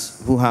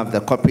brands who have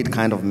the corporate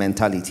kind of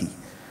mentality.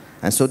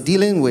 And so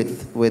dealing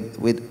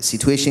with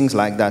situations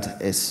like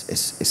that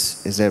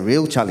is a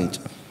real challenge.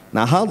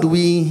 Now, how do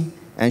we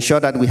ensure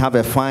that we have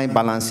a fine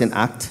balancing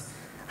act?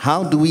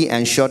 How do we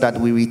ensure that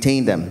we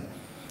retain them?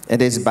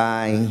 It is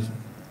by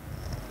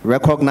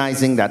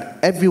recognizing that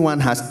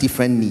everyone has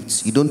different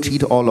needs. You don't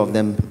treat all of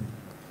them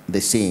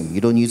the same.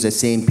 You don't use the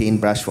same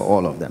paintbrush for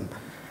all of them.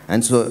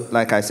 And so,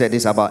 like I said,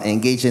 it's about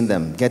engaging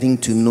them, getting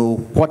to know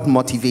what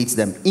motivates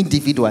them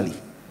individually,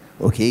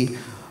 okay?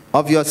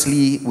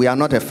 Obviously, we are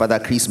not a Father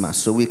Christmas,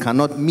 so we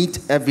cannot meet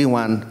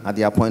everyone at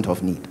their point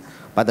of need.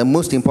 But the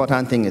most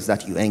important thing is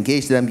that you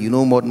engage them, you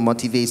know what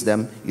motivates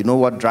them, you know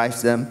what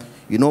drives them,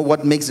 you know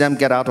what makes them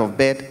get out of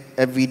bed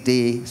every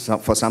day. So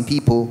for some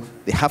people,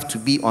 they have to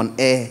be on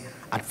air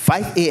at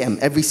 5 a.m.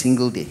 every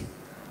single day.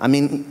 I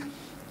mean,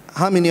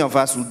 how many of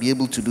us will be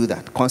able to do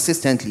that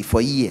consistently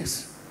for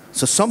years?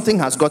 So something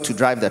has got to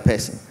drive the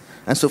person.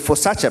 And so for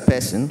such a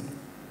person,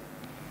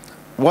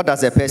 what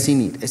does a person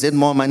need? Is it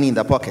more money in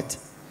the pocket?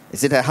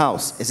 Is it a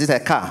house? Is it a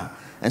car?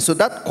 And so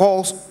that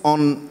calls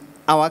on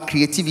our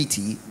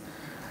creativity.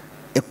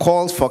 It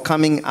calls for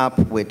coming up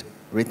with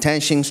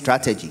retention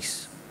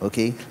strategies,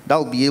 okay? That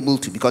will be able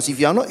to, because if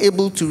you are not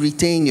able to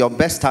retain your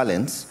best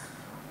talents,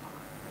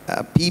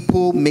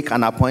 people make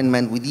an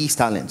appointment with these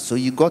talents. So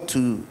you got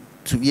to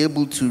be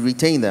able to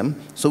retain them.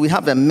 So we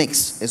have a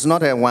mix. It's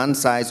not a one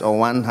size or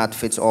one hat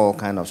fits all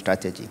kind of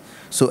strategy.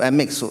 So a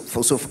mix. So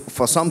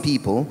for some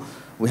people,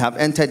 we have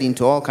entered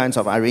into all kinds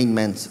of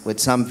arrangements with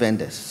some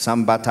vendors,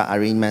 some barter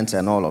arrangements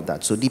and all of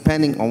that. So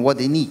depending on what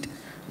they need,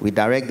 we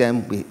direct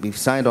them. We've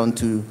signed on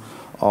to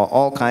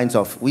all kinds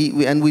of,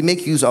 and we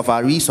make use of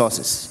our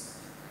resources.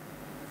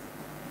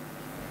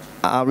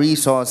 Our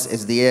resource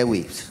is the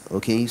airwaves,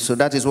 okay? So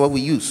that is what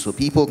we use. So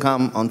people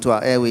come onto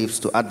our airwaves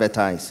to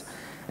advertise,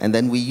 and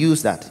then we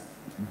use that.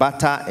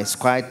 Barter is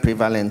quite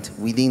prevalent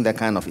within the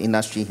kind of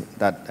industry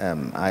that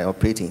I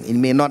operate in. It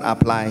may not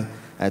apply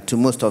to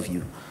most of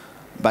you,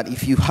 but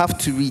if you have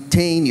to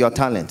retain your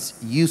talents,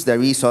 use the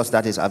resource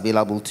that is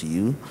available to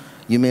you.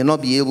 You may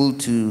not be able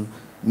to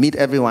meet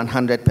everyone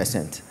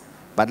 100%,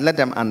 but let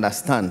them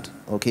understand,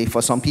 okay?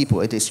 For some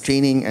people, it is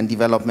training and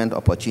development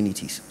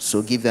opportunities,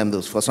 so give them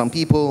those. For some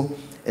people,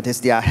 it is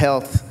their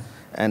health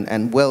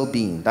and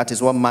well-being. That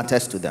is what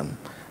matters to them.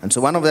 And so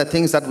one of the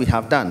things that we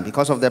have done,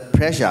 because of the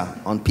pressure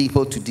on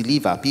people to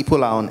deliver,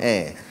 people are on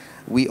air,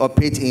 we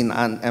operate in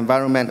an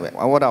environment,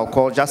 what I'll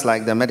call just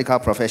like the medical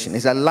profession.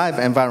 It's a live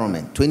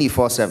environment,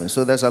 24/7,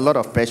 so there's a lot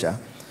of pressure.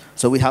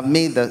 So we have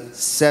made the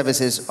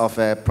services of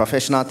a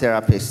professional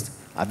therapist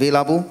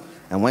available,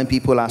 and when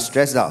people are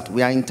stressed out,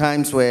 we are in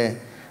times where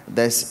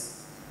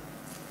there's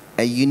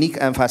a unique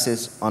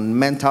emphasis on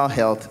mental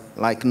health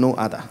like no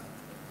other.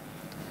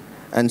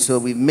 And so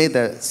we've made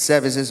the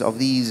services of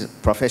these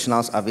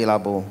professionals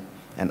available,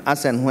 and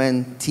as and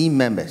when team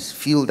members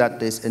feel that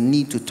there's a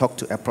need to talk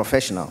to a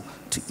professional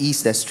to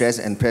ease the stress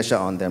and pressure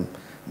on them,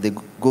 they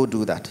go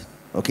do that.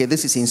 Okay,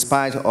 this is in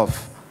spite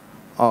of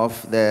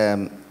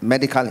the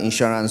medical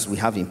insurance we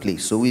have in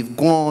place. So we've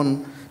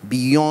gone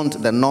beyond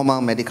the normal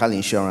medical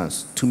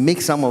insurance to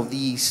make some of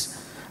these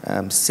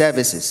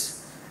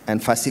services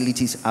and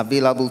facilities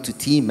available to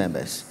team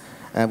members.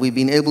 We've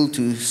been able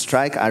to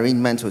strike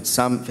arrangements with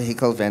some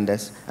vehicle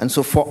vendors. And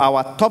so for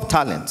our top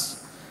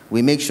talents,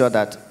 we make sure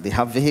that they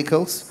have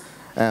vehicles.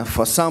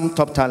 For some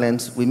top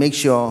talents, we make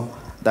sure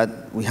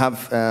that we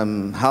have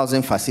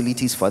housing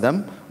facilities for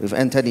them. We've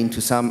entered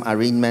into some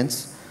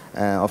arrangements,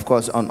 of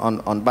course,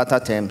 on barter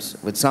terms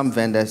with some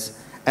vendors.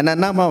 And a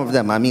number of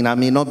them, I mean, I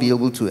may not be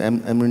able to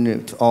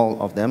enumerate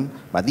all of them,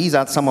 but these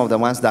are some of the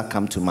ones that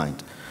come to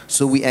mind.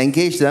 So we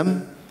engage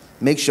them,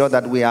 make sure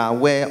that we are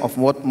aware of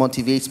what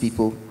motivates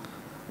people.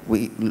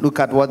 We look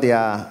at what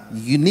their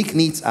unique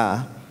needs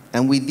are,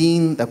 and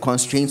within the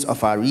constraints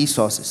of our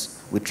resources,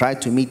 we try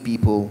to meet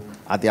people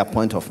at their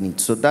point of need.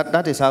 So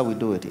that is how we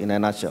do it in a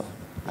nutshell.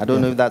 I don't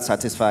know if that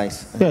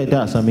satisfies. Yeah, it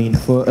does. I mean,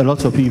 for a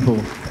lot of people.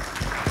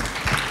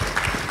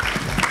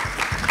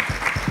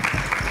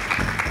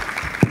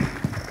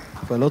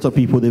 For a lot of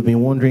people, they've been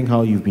wondering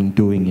how you've been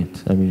doing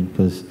it. I mean,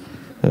 because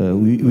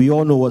we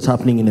all know what's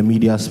happening in the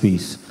media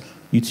space.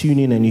 You tune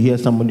in and you hear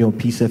somebody on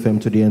Peace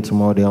FM today and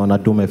tomorrow they're on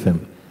Adom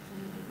FM,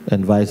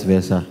 and vice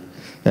versa.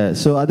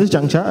 So at this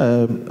juncture,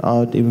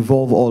 I'll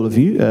involve all of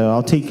you.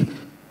 I'll take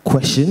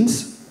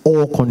questions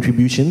or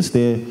contributions.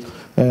 There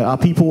are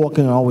people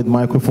walking around with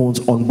microphones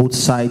on both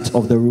sides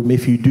of the room.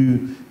 If you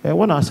do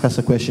want to ask us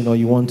a question or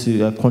you want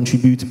to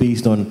contribute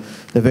based on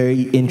the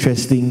very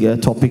interesting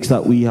topics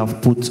that we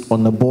have put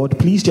on the board,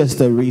 please just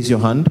raise your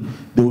hand.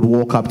 They would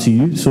walk up to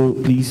you. So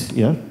please,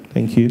 yeah,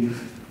 thank you.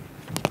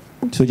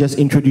 So just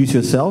introduce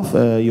yourself,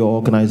 your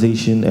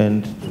organization,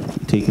 and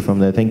take it from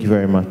there. Thank you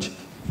very much.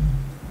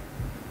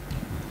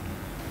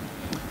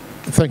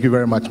 Thank you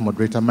very much,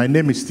 moderator. My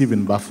name is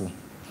Stephen Bafu.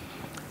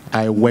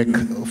 I work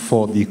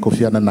for the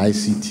Kofi Annan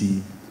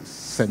ICT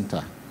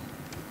Center,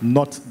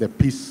 not the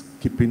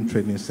Peacekeeping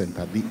Training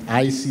Center, the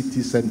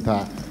ICT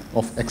Center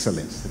of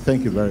Excellence.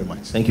 Thank you very much.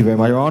 Thank you very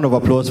much. A round of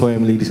applause for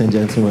him, ladies and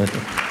gentlemen.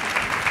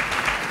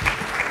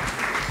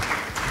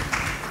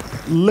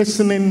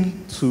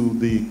 Listening to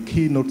the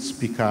keynote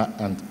speaker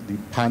and the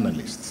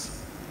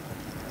panelists,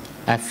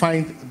 I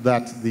find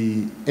that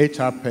the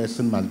HR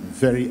person must be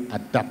very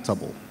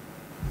adaptable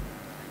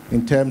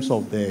in terms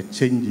of the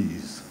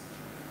changes.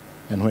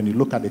 And when you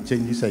look at the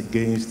changes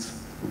against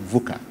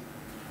VUCA,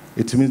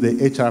 it means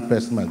the HR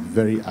person must be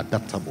very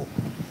adaptable.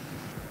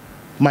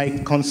 My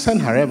concern,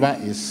 however,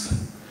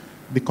 is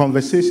the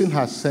conversation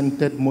has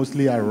centered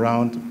mostly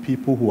around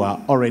people who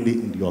are already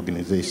in the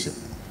organization.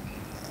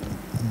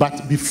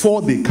 But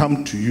before they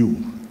come to you,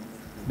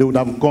 they would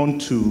have gone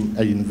to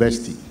a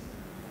university.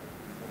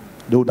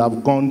 They would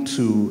have gone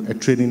to a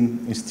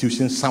training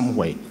institution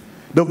somewhere.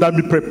 They would have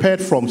been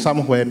prepared from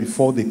somewhere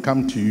before they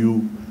come to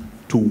you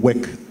to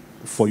work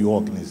for your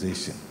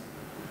organization.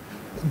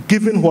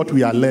 Given what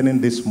we are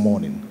learning this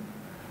morning,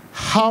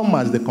 how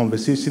must the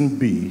conversation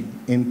be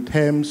in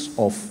terms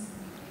of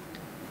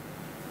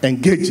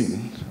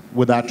engaging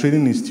with our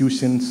training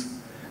institutions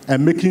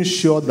and making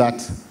sure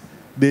that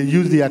they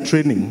use their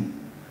training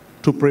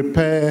to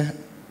prepare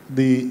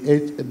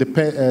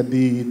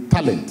the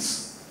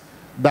talents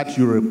that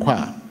you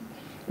require?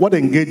 What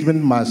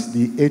engagement must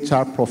the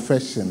HR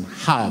profession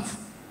have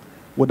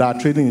with our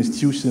training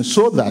institutions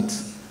so that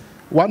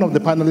one of the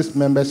panelist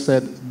members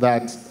said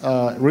that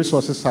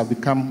resources have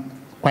become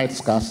quite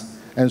scarce,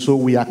 and so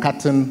we are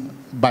cutting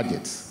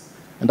budgets.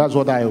 And that's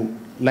what I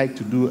like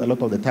to do a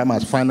lot of the time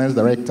as finance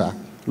director,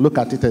 look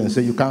at it and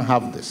say, you can't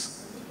have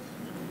this.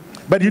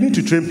 But you need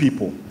to train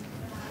people.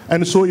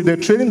 And so if the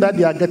training that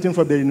they are getting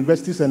from the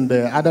universities and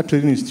the other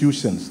training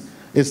institutions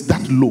is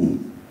that low,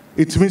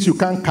 it means you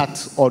can't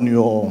cut on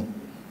your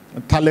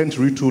talent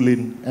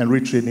retooling and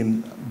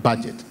retraining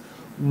budget.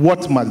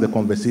 What must the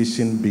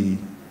conversation be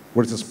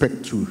with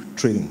respect to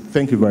training?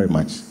 Thank you very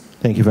much.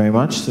 Thank you very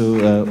much.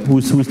 So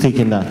who's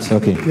taking that?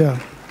 Okay. Yeah.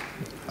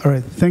 All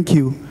right. Thank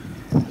you.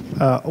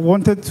 I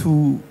wanted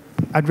to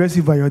address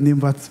you by your name,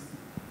 but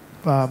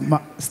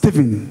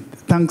Stephen,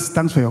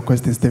 thanks for your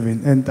question,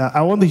 Stephen. And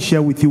I want to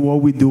share with you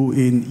what we do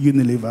in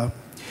Unilever.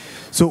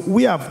 So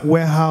we have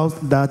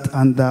warehoused that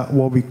under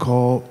what we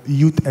call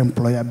youth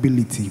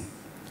employability.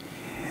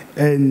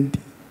 And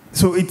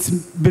so it's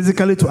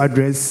basically to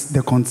address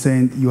the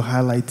concern you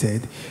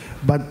highlighted.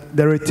 But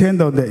the return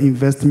on the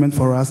investment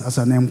for us as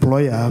an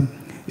employer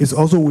is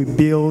also we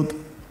build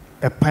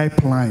a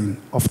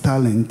pipeline of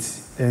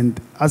talent,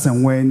 and as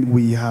and when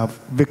we have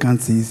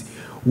vacancies,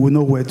 we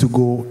know where to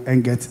go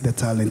and get the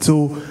talent.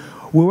 So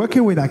we're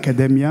working with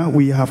academia.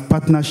 We have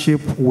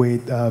partnership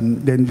with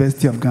the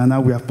University of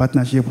Ghana. We have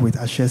partnership with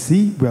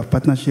Ashesi. We have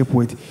partnership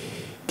with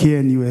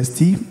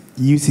KNUST,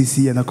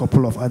 UCC, and a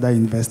couple of other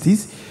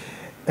universities.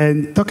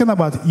 And talking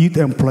about youth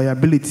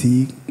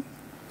employability,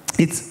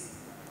 it's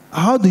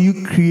how do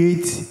you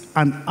create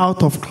an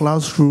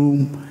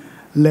out-of-classroom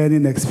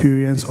learning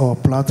experience or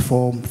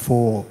platform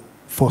for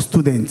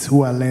students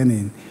who are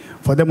learning,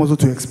 for them also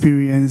to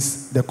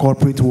experience the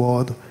corporate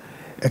world,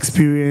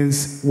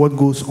 experience what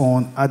goes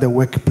on at the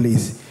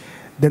workplace.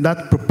 Then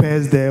that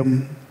prepares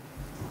them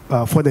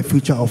for the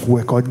future of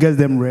work, or it gets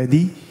them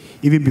ready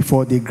even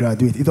before they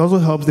graduate. It also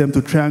helps them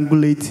to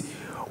triangulate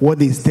what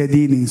they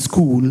studied in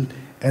school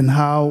and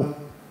how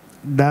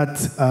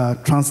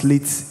that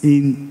translates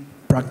in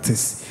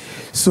practice.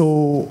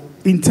 So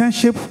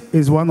internship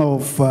is one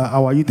of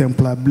our youth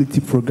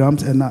employability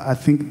programs, and I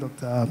think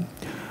Dr.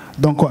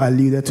 Donko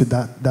alluded to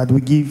that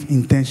we give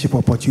internship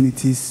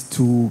opportunities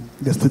to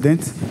the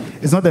students.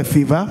 It's not a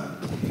favor.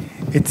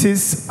 It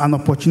is an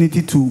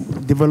opportunity to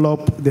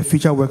develop the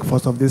future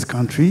workforce of this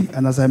country,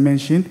 and as I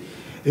mentioned,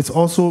 it's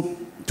also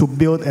to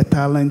build a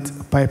talent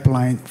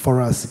pipeline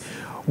for us.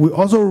 We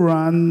also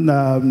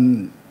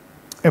run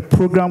a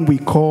program we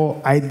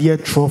call Idea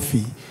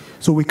Trophy.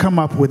 So we come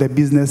up with a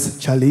business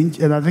challenge,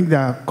 and I think there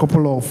are a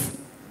couple of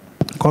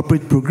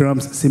corporate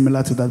programs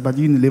similar to that, but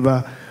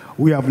Unilever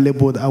we have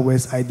labeled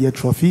ours Idea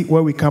Trophy,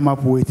 where we come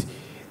up with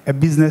a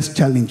business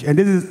challenge. And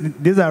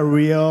these are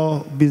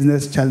real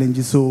business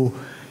challenges. So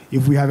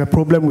if we have a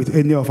problem with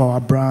any of our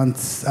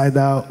brands,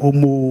 either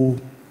Omo,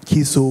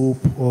 Key Soap,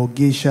 or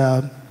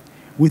Geisha,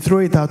 we throw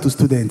it out to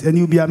students. And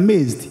you'll be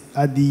amazed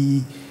at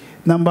the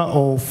number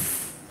of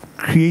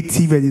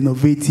creative and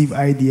innovative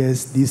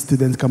ideas these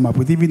students come up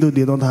with, even though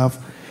they don't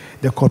have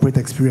the corporate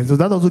experience. So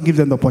that also gives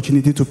them the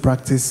opportunity to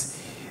practice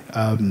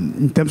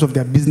in terms of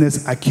their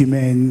business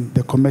acumen,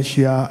 the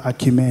commercial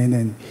acumen,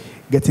 and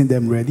getting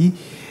them ready.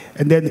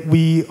 And then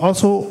we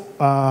also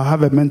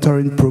have a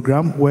mentoring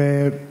program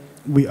where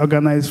we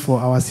organize for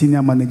our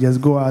senior managers,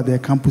 go out their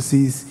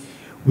campuses,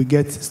 we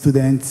get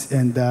students,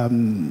 and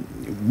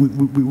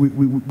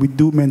we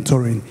do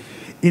mentoring.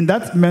 In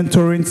that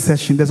mentoring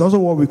session, there's also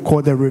what we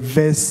call the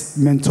reverse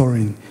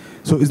mentoring.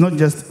 So it's not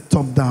just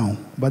top-down,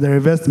 but the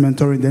reverse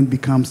mentoring then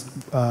becomes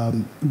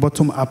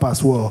bottom-up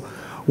as well,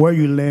 where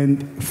you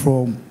learn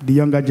from the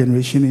younger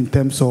generation in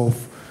terms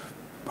of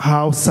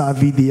how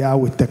savvy they are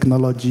with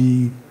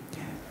technology,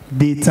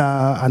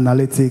 data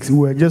analytics. We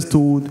were just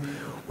told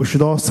we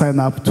should all sign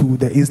up to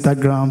the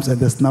Instagrams and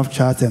the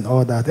Snapchats and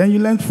all that. And you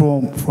learn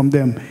from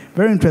them.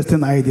 Very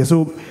interesting idea.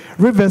 So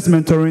reverse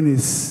mentoring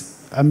is,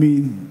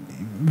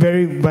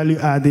 very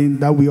value-adding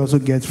that we also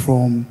get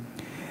from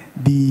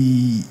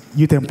the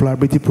youth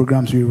employability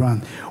programs we run.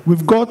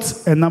 We've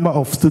got a number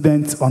of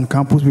students on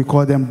campus. We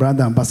call them brand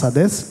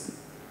ambassadors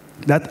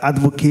that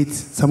advocate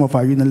some of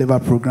our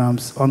Unilever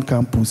programs on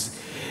campus.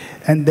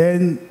 And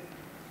then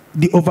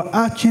the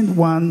overarching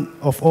one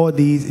of all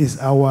these is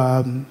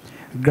our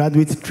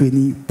graduate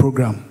trainee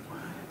program,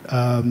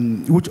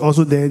 which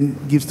also then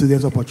gives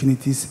students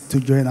opportunities to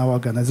join our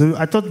organization. So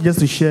I thought just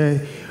to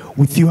share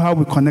with you how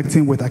we're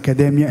connecting with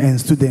academia and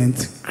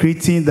students,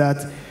 creating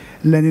that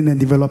learning and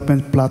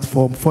development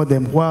platform for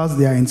them whilst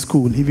they are in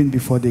school, even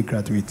before they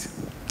graduate.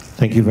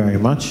 Thank you very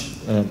much.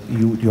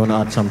 You want to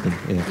add something?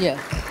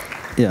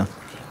 Yeah,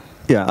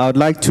 I would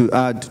like to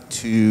add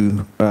to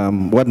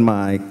what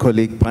my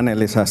colleague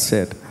panelist has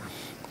said.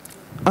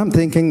 I'm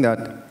thinking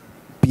that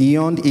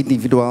beyond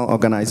individual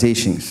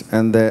organizations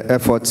and the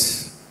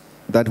efforts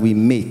that we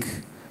make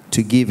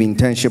to give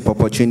internship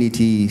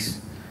opportunities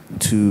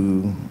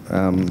to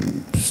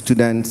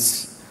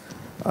students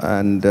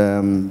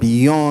and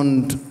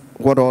beyond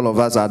what all of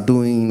us are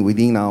doing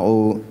within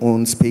our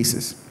own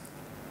spaces,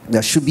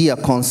 there should be a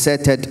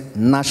concerted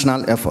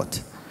national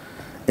effort.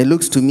 It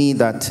looks to me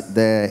that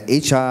the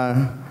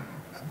HR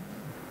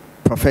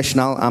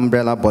professional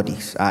umbrella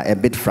bodies are a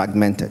bit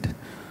fragmented.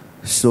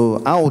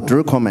 So I would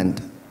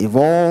recommend if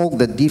all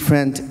the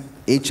different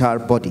HR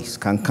bodies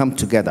can come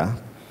together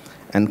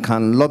and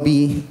can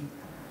lobby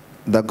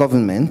the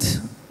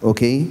government,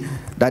 okay,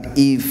 that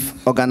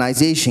if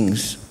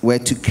organizations were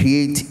to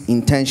create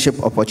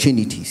internship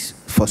opportunities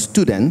for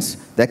students,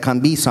 there can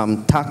be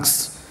some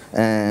tax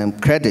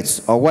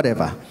credits or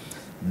whatever,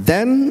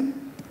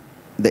 then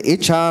the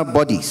HR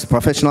bodies,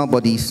 professional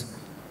bodies,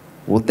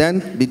 will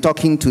then be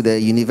talking to the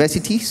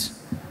universities,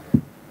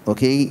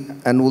 okay,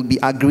 and will be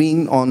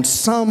agreeing on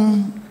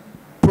some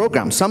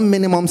programs, some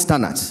minimum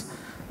standards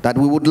that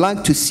we would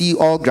like to see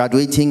all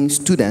graduating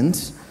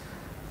students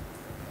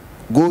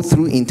go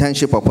through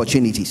internship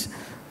opportunities.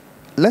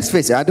 Let's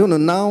face it, I don't know,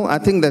 now I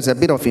think there's a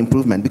bit of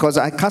improvement because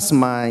I cast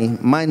my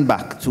mind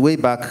back to way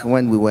back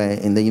when we were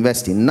in the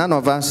university. None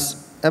of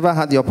us ever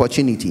had the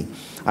opportunity.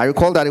 I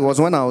recall that it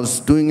was when I was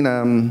doing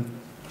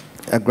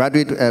a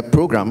graduate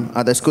program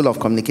at the School of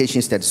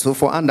Communication Studies. So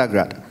for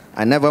undergrad,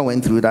 I never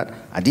went through that.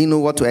 I didn't know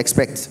what to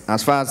expect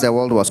as far as the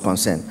world was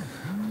concerned.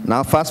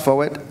 Now fast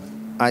forward,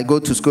 I go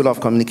to School of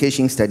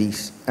Communication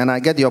Studies and I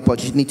get the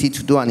opportunity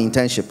to do an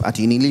internship at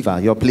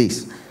Unilever, your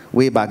place,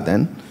 way back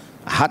then.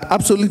 I had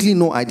absolutely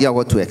no idea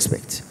what to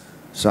expect.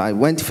 So I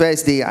went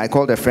first day, I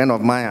called a friend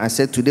of mine, I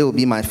said today will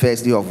be my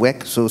first day of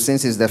work, so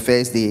since it's the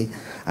first day,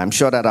 I'm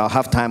sure that I'll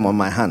have time on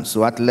my hands.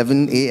 So at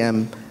 11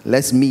 a.m.,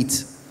 let's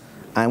meet.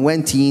 I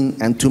went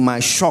in, and to my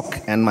shock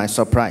and my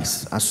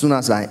surprise, as soon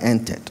as I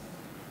entered,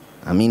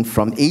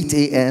 from 8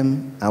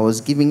 a.m., I was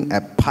given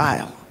a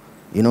pile,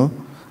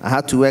 I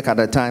had to work at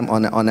the time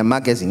on a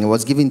magazine. It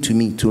was given to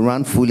me to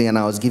run fully, and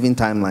I was given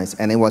timelines,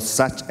 and it was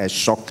such a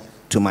shock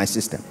to my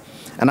system.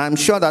 And I'm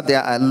sure that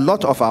there are a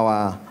lot of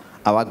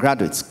our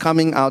graduates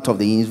coming out of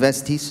the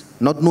universities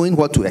not knowing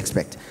what to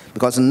expect,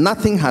 because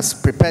nothing has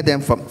prepared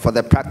them for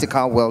the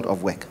practical world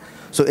of work.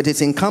 So it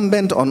is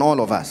incumbent on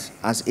all of us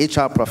as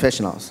HR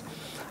professionals,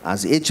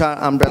 as HR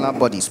umbrella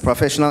bodies,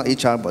 professional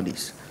HR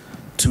bodies,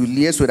 to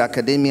liaise with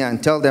academia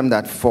and tell them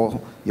that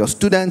for your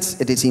students,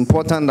 it is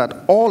important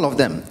that all of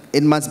them,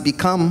 it must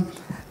become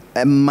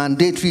a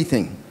mandatory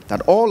thing,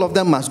 that all of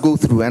them must go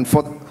through. And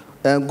for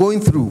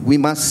going through, we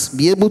must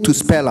be able to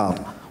spell out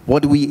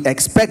what we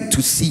expect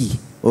to see,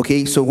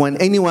 okay? So when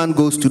anyone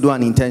goes to do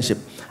an internship,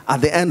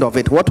 at the end of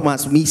it, what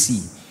must we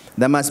see?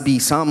 There must be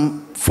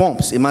some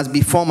forms. It must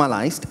be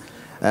formalized.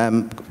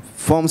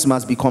 Forms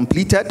must be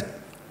completed,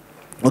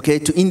 okay,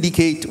 to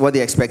indicate what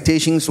the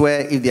expectations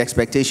were, if the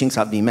expectations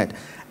have been met.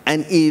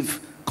 And if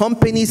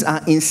companies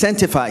are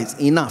incentivized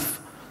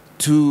enough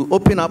to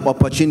open up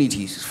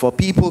opportunities for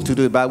people to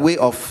do it by way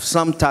of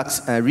some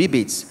tax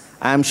rebates,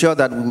 I'm sure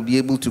that we'll be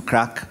able to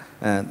crack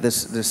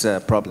this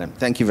problem.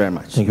 Thank you very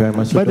much. Thank you very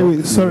much. By the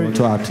way, sorry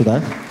to add to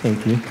that.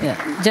 Thank you.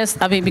 Yeah,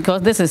 just, I mean,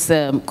 because this is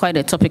quite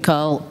a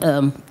topical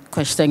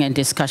question and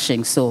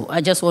discussion, so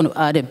I just want to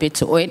add a bit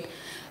to it.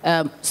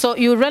 So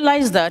you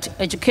realize that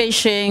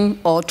education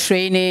or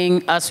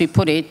training, as we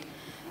put it,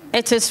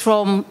 it is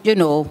from, you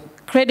know,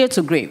 cradle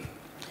to grave.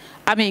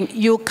 I mean,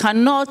 you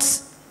cannot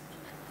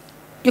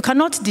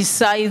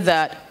decide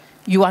that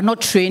you are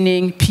not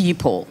training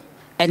people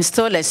and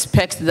still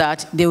expect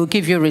that they will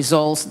give you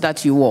results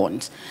that you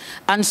want.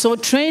 And so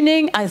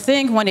training, I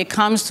think when it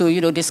comes to,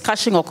 you know,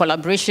 discussion or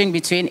collaboration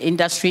between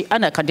industry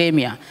and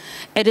academia,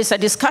 it is a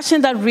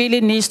discussion that really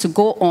needs to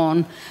go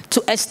on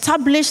to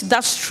establish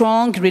that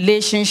strong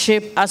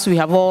relationship as we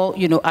have all,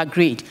 you know,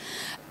 agreed.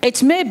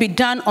 It may be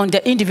done on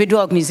the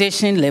individual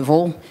organization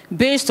level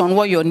based on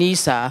what your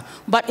needs are,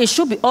 but it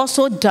should be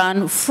also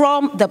done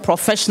from the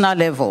professional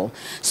level.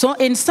 So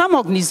in some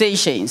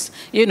organizations,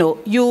 you know,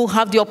 you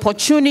have the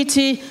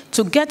opportunity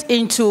to get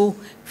into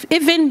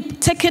even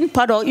taking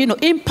part or, you know,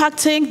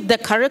 impacting the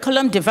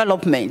curriculum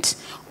development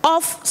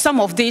of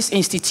some of these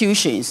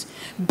institutions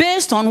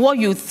based on what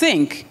you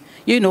think,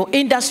 you know,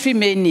 industry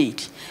may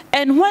need.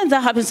 And when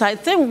that happens, I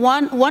think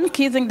one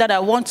key thing that I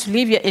want to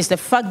leave here is the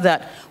fact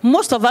that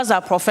most of us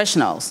are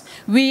professionals.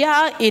 We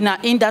are in our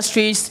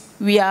industries,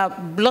 we are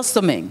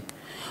blossoming.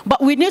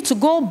 But we need to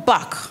go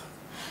back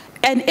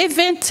and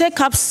even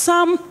take up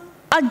some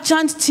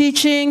adjunct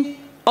teaching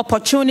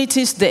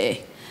opportunities there.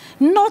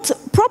 Not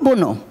pro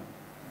bono,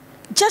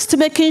 just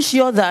making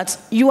sure that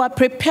you are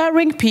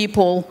preparing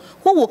people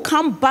who will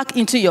come back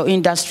into your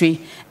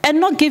industry and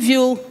not give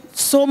you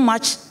so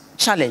much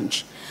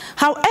challenge.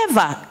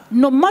 However,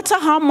 no matter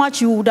how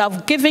much you would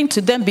have given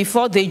to them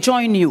before they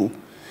join you,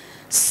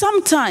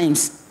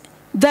 sometimes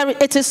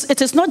it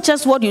is not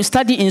just what you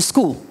study in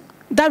school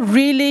that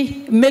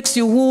really makes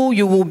you who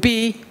you will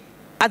be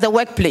at the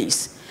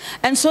workplace.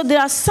 And so there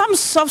are some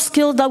soft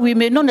skills that we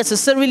may not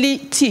necessarily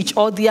teach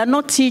or they are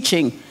not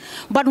teaching.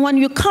 But when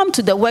you come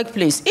to the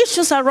workplace,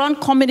 issues around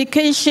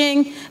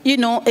communication, you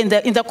know, in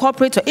the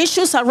corporate,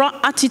 issues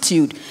around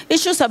attitude,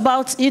 issues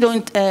about, you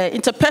know,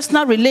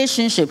 interpersonal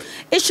relationship,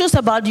 issues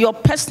about your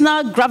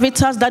personal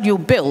gravitas that you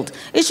build,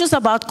 issues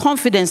about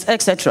confidence,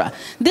 etc.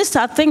 These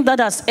are things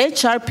that as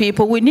HR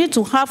people, we need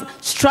to have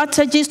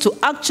strategies to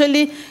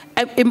actually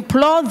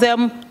employ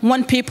them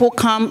when people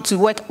come to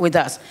work with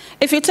us.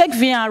 If you take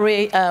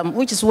VRA,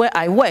 which is where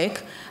I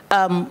work,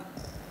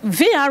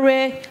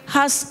 VRA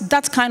has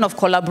that kind of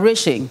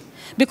collaboration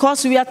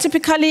because we are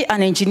typically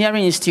an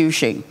engineering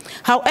institution.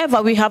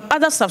 However, we have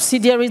other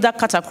subsidiaries that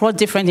cut across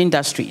different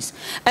industries.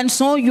 And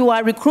so you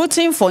are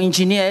recruiting for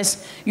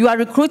engineers, you are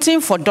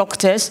recruiting for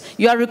doctors,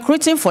 you are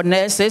recruiting for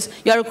nurses,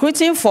 you are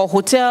recruiting for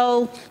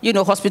hotel, you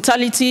know,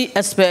 hospitality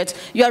experts,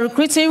 you are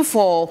recruiting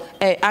for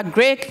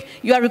agric,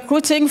 you are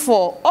recruiting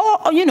for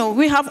all, you know,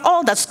 we have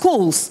all the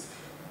schools.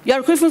 You are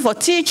recruiting for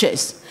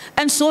teachers.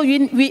 And so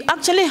we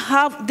actually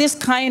have this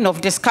kind of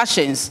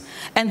discussions.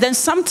 And then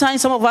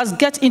sometimes some of us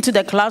get into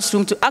the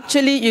classroom to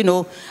actually, you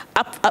know,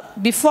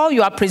 before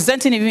you are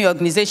presenting in your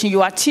organization,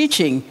 you are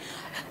teaching.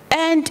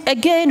 And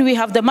again, we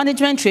have the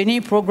management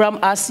training program,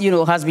 as, you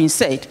know, has been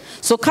said.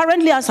 So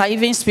currently, as I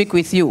even speak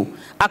with you,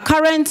 our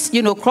current,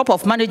 you know, crop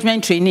of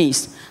management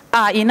trainees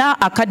are in our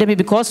academy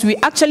because we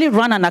actually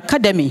run an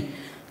academy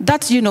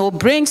that, you know,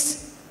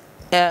 brings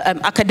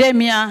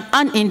academia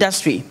and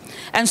industry.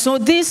 And so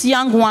these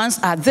young ones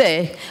are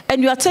there,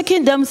 and you are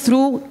taking them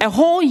through a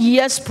whole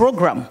year's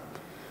program,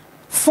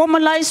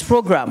 formalized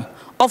program,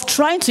 of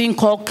trying to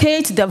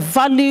inculcate the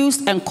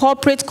values and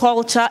corporate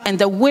culture and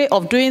the way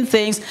of doing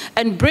things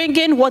and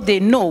bringing what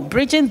they know,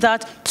 bridging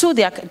that to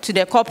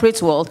their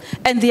corporate world,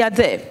 and they are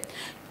there.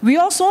 We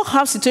also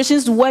have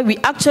situations where we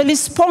actually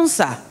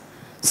sponsor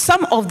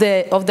some of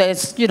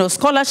the you know,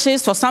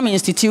 scholarships for some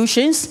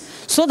institutions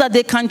so that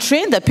they can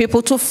train the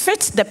people to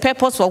fit the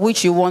purpose for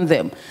which you want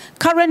them.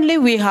 Currently,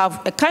 we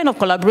have a kind of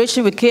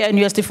collaboration with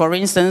KNUST, for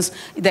instance,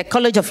 the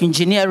College of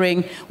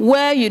Engineering,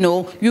 where, you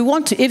know, you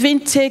want to even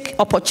take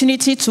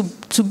opportunity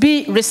to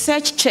be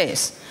research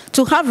chairs,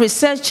 to have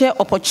research chair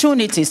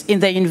opportunities in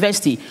the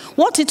university.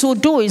 What it will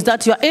do is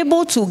that you're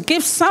able to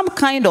give some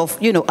kind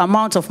of, you know,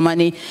 amount of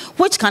money,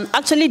 which can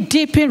actually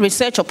deepen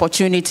research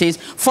opportunities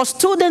for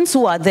students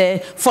who are there,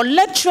 for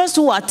lecturers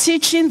who are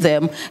teaching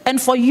them,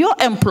 and for your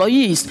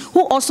employees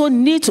who also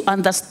need to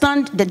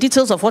understand the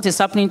details of what is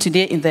happening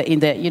today in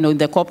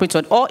the corporate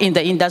world or in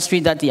the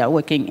industry that they are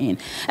working in.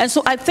 And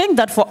so I think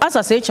that for us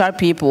as HR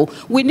people,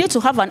 we need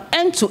to have an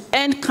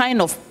end-to-end kind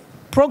of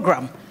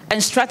program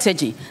and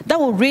strategy that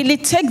will really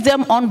take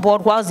them on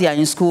board whilst they are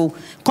in school,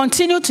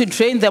 continue to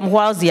train them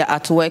whilst they are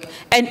at work,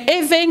 and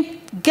even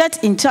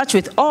get in touch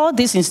with all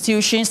these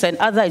institutions and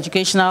other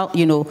educational,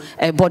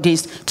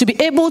 bodies to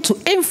be able to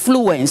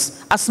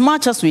influence as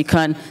much as we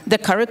can the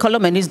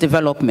curriculum and its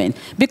development,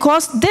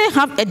 because they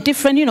have a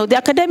different, the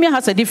academia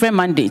has a different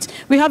mandate.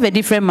 We have a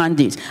different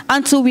mandate.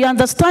 Until we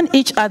understand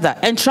each other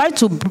and try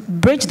to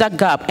bridge that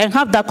gap and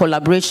have that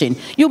collaboration,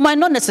 you might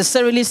not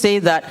necessarily say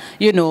that,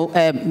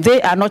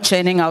 they are not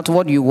churning out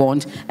what you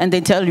want, and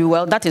they tell you,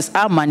 well, that is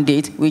our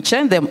mandate. We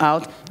churn them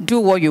out, do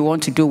what you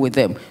want to do with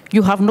them.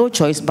 You have no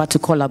choice but to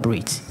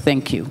collaborate.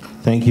 Thank you.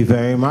 Thank you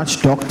very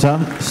much, Dr.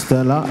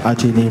 Stella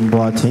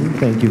Ajinim-Boateng.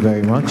 Thank you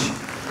very much.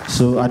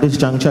 So at this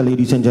juncture,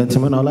 ladies and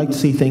gentlemen, I'd like to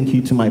say thank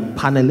you to my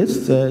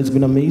panelists. It's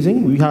been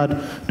amazing. We had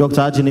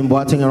Dr.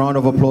 Ajinim-Boateng, a round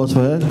of applause for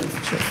her.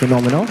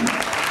 Phenomenal.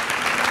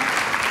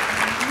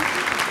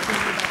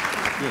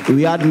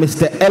 We had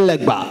Mr.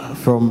 Elegba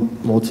from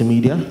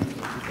Multimedia.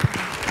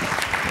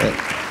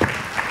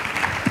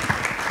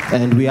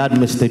 And we had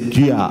Mr.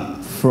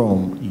 Gia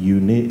from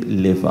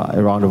Unilever.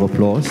 A round of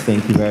applause.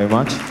 Thank you very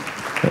much.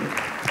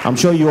 I'm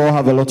sure you all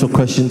have a lot of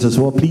questions as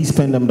well. Please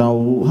pen them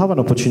down. We'll have an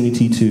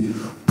opportunity to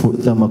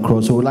put them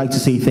across. So we'd like to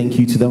say thank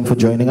you to them for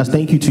joining us.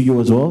 Thank you to you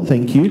as well.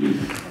 Thank you.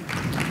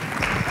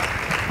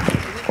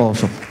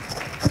 Awesome.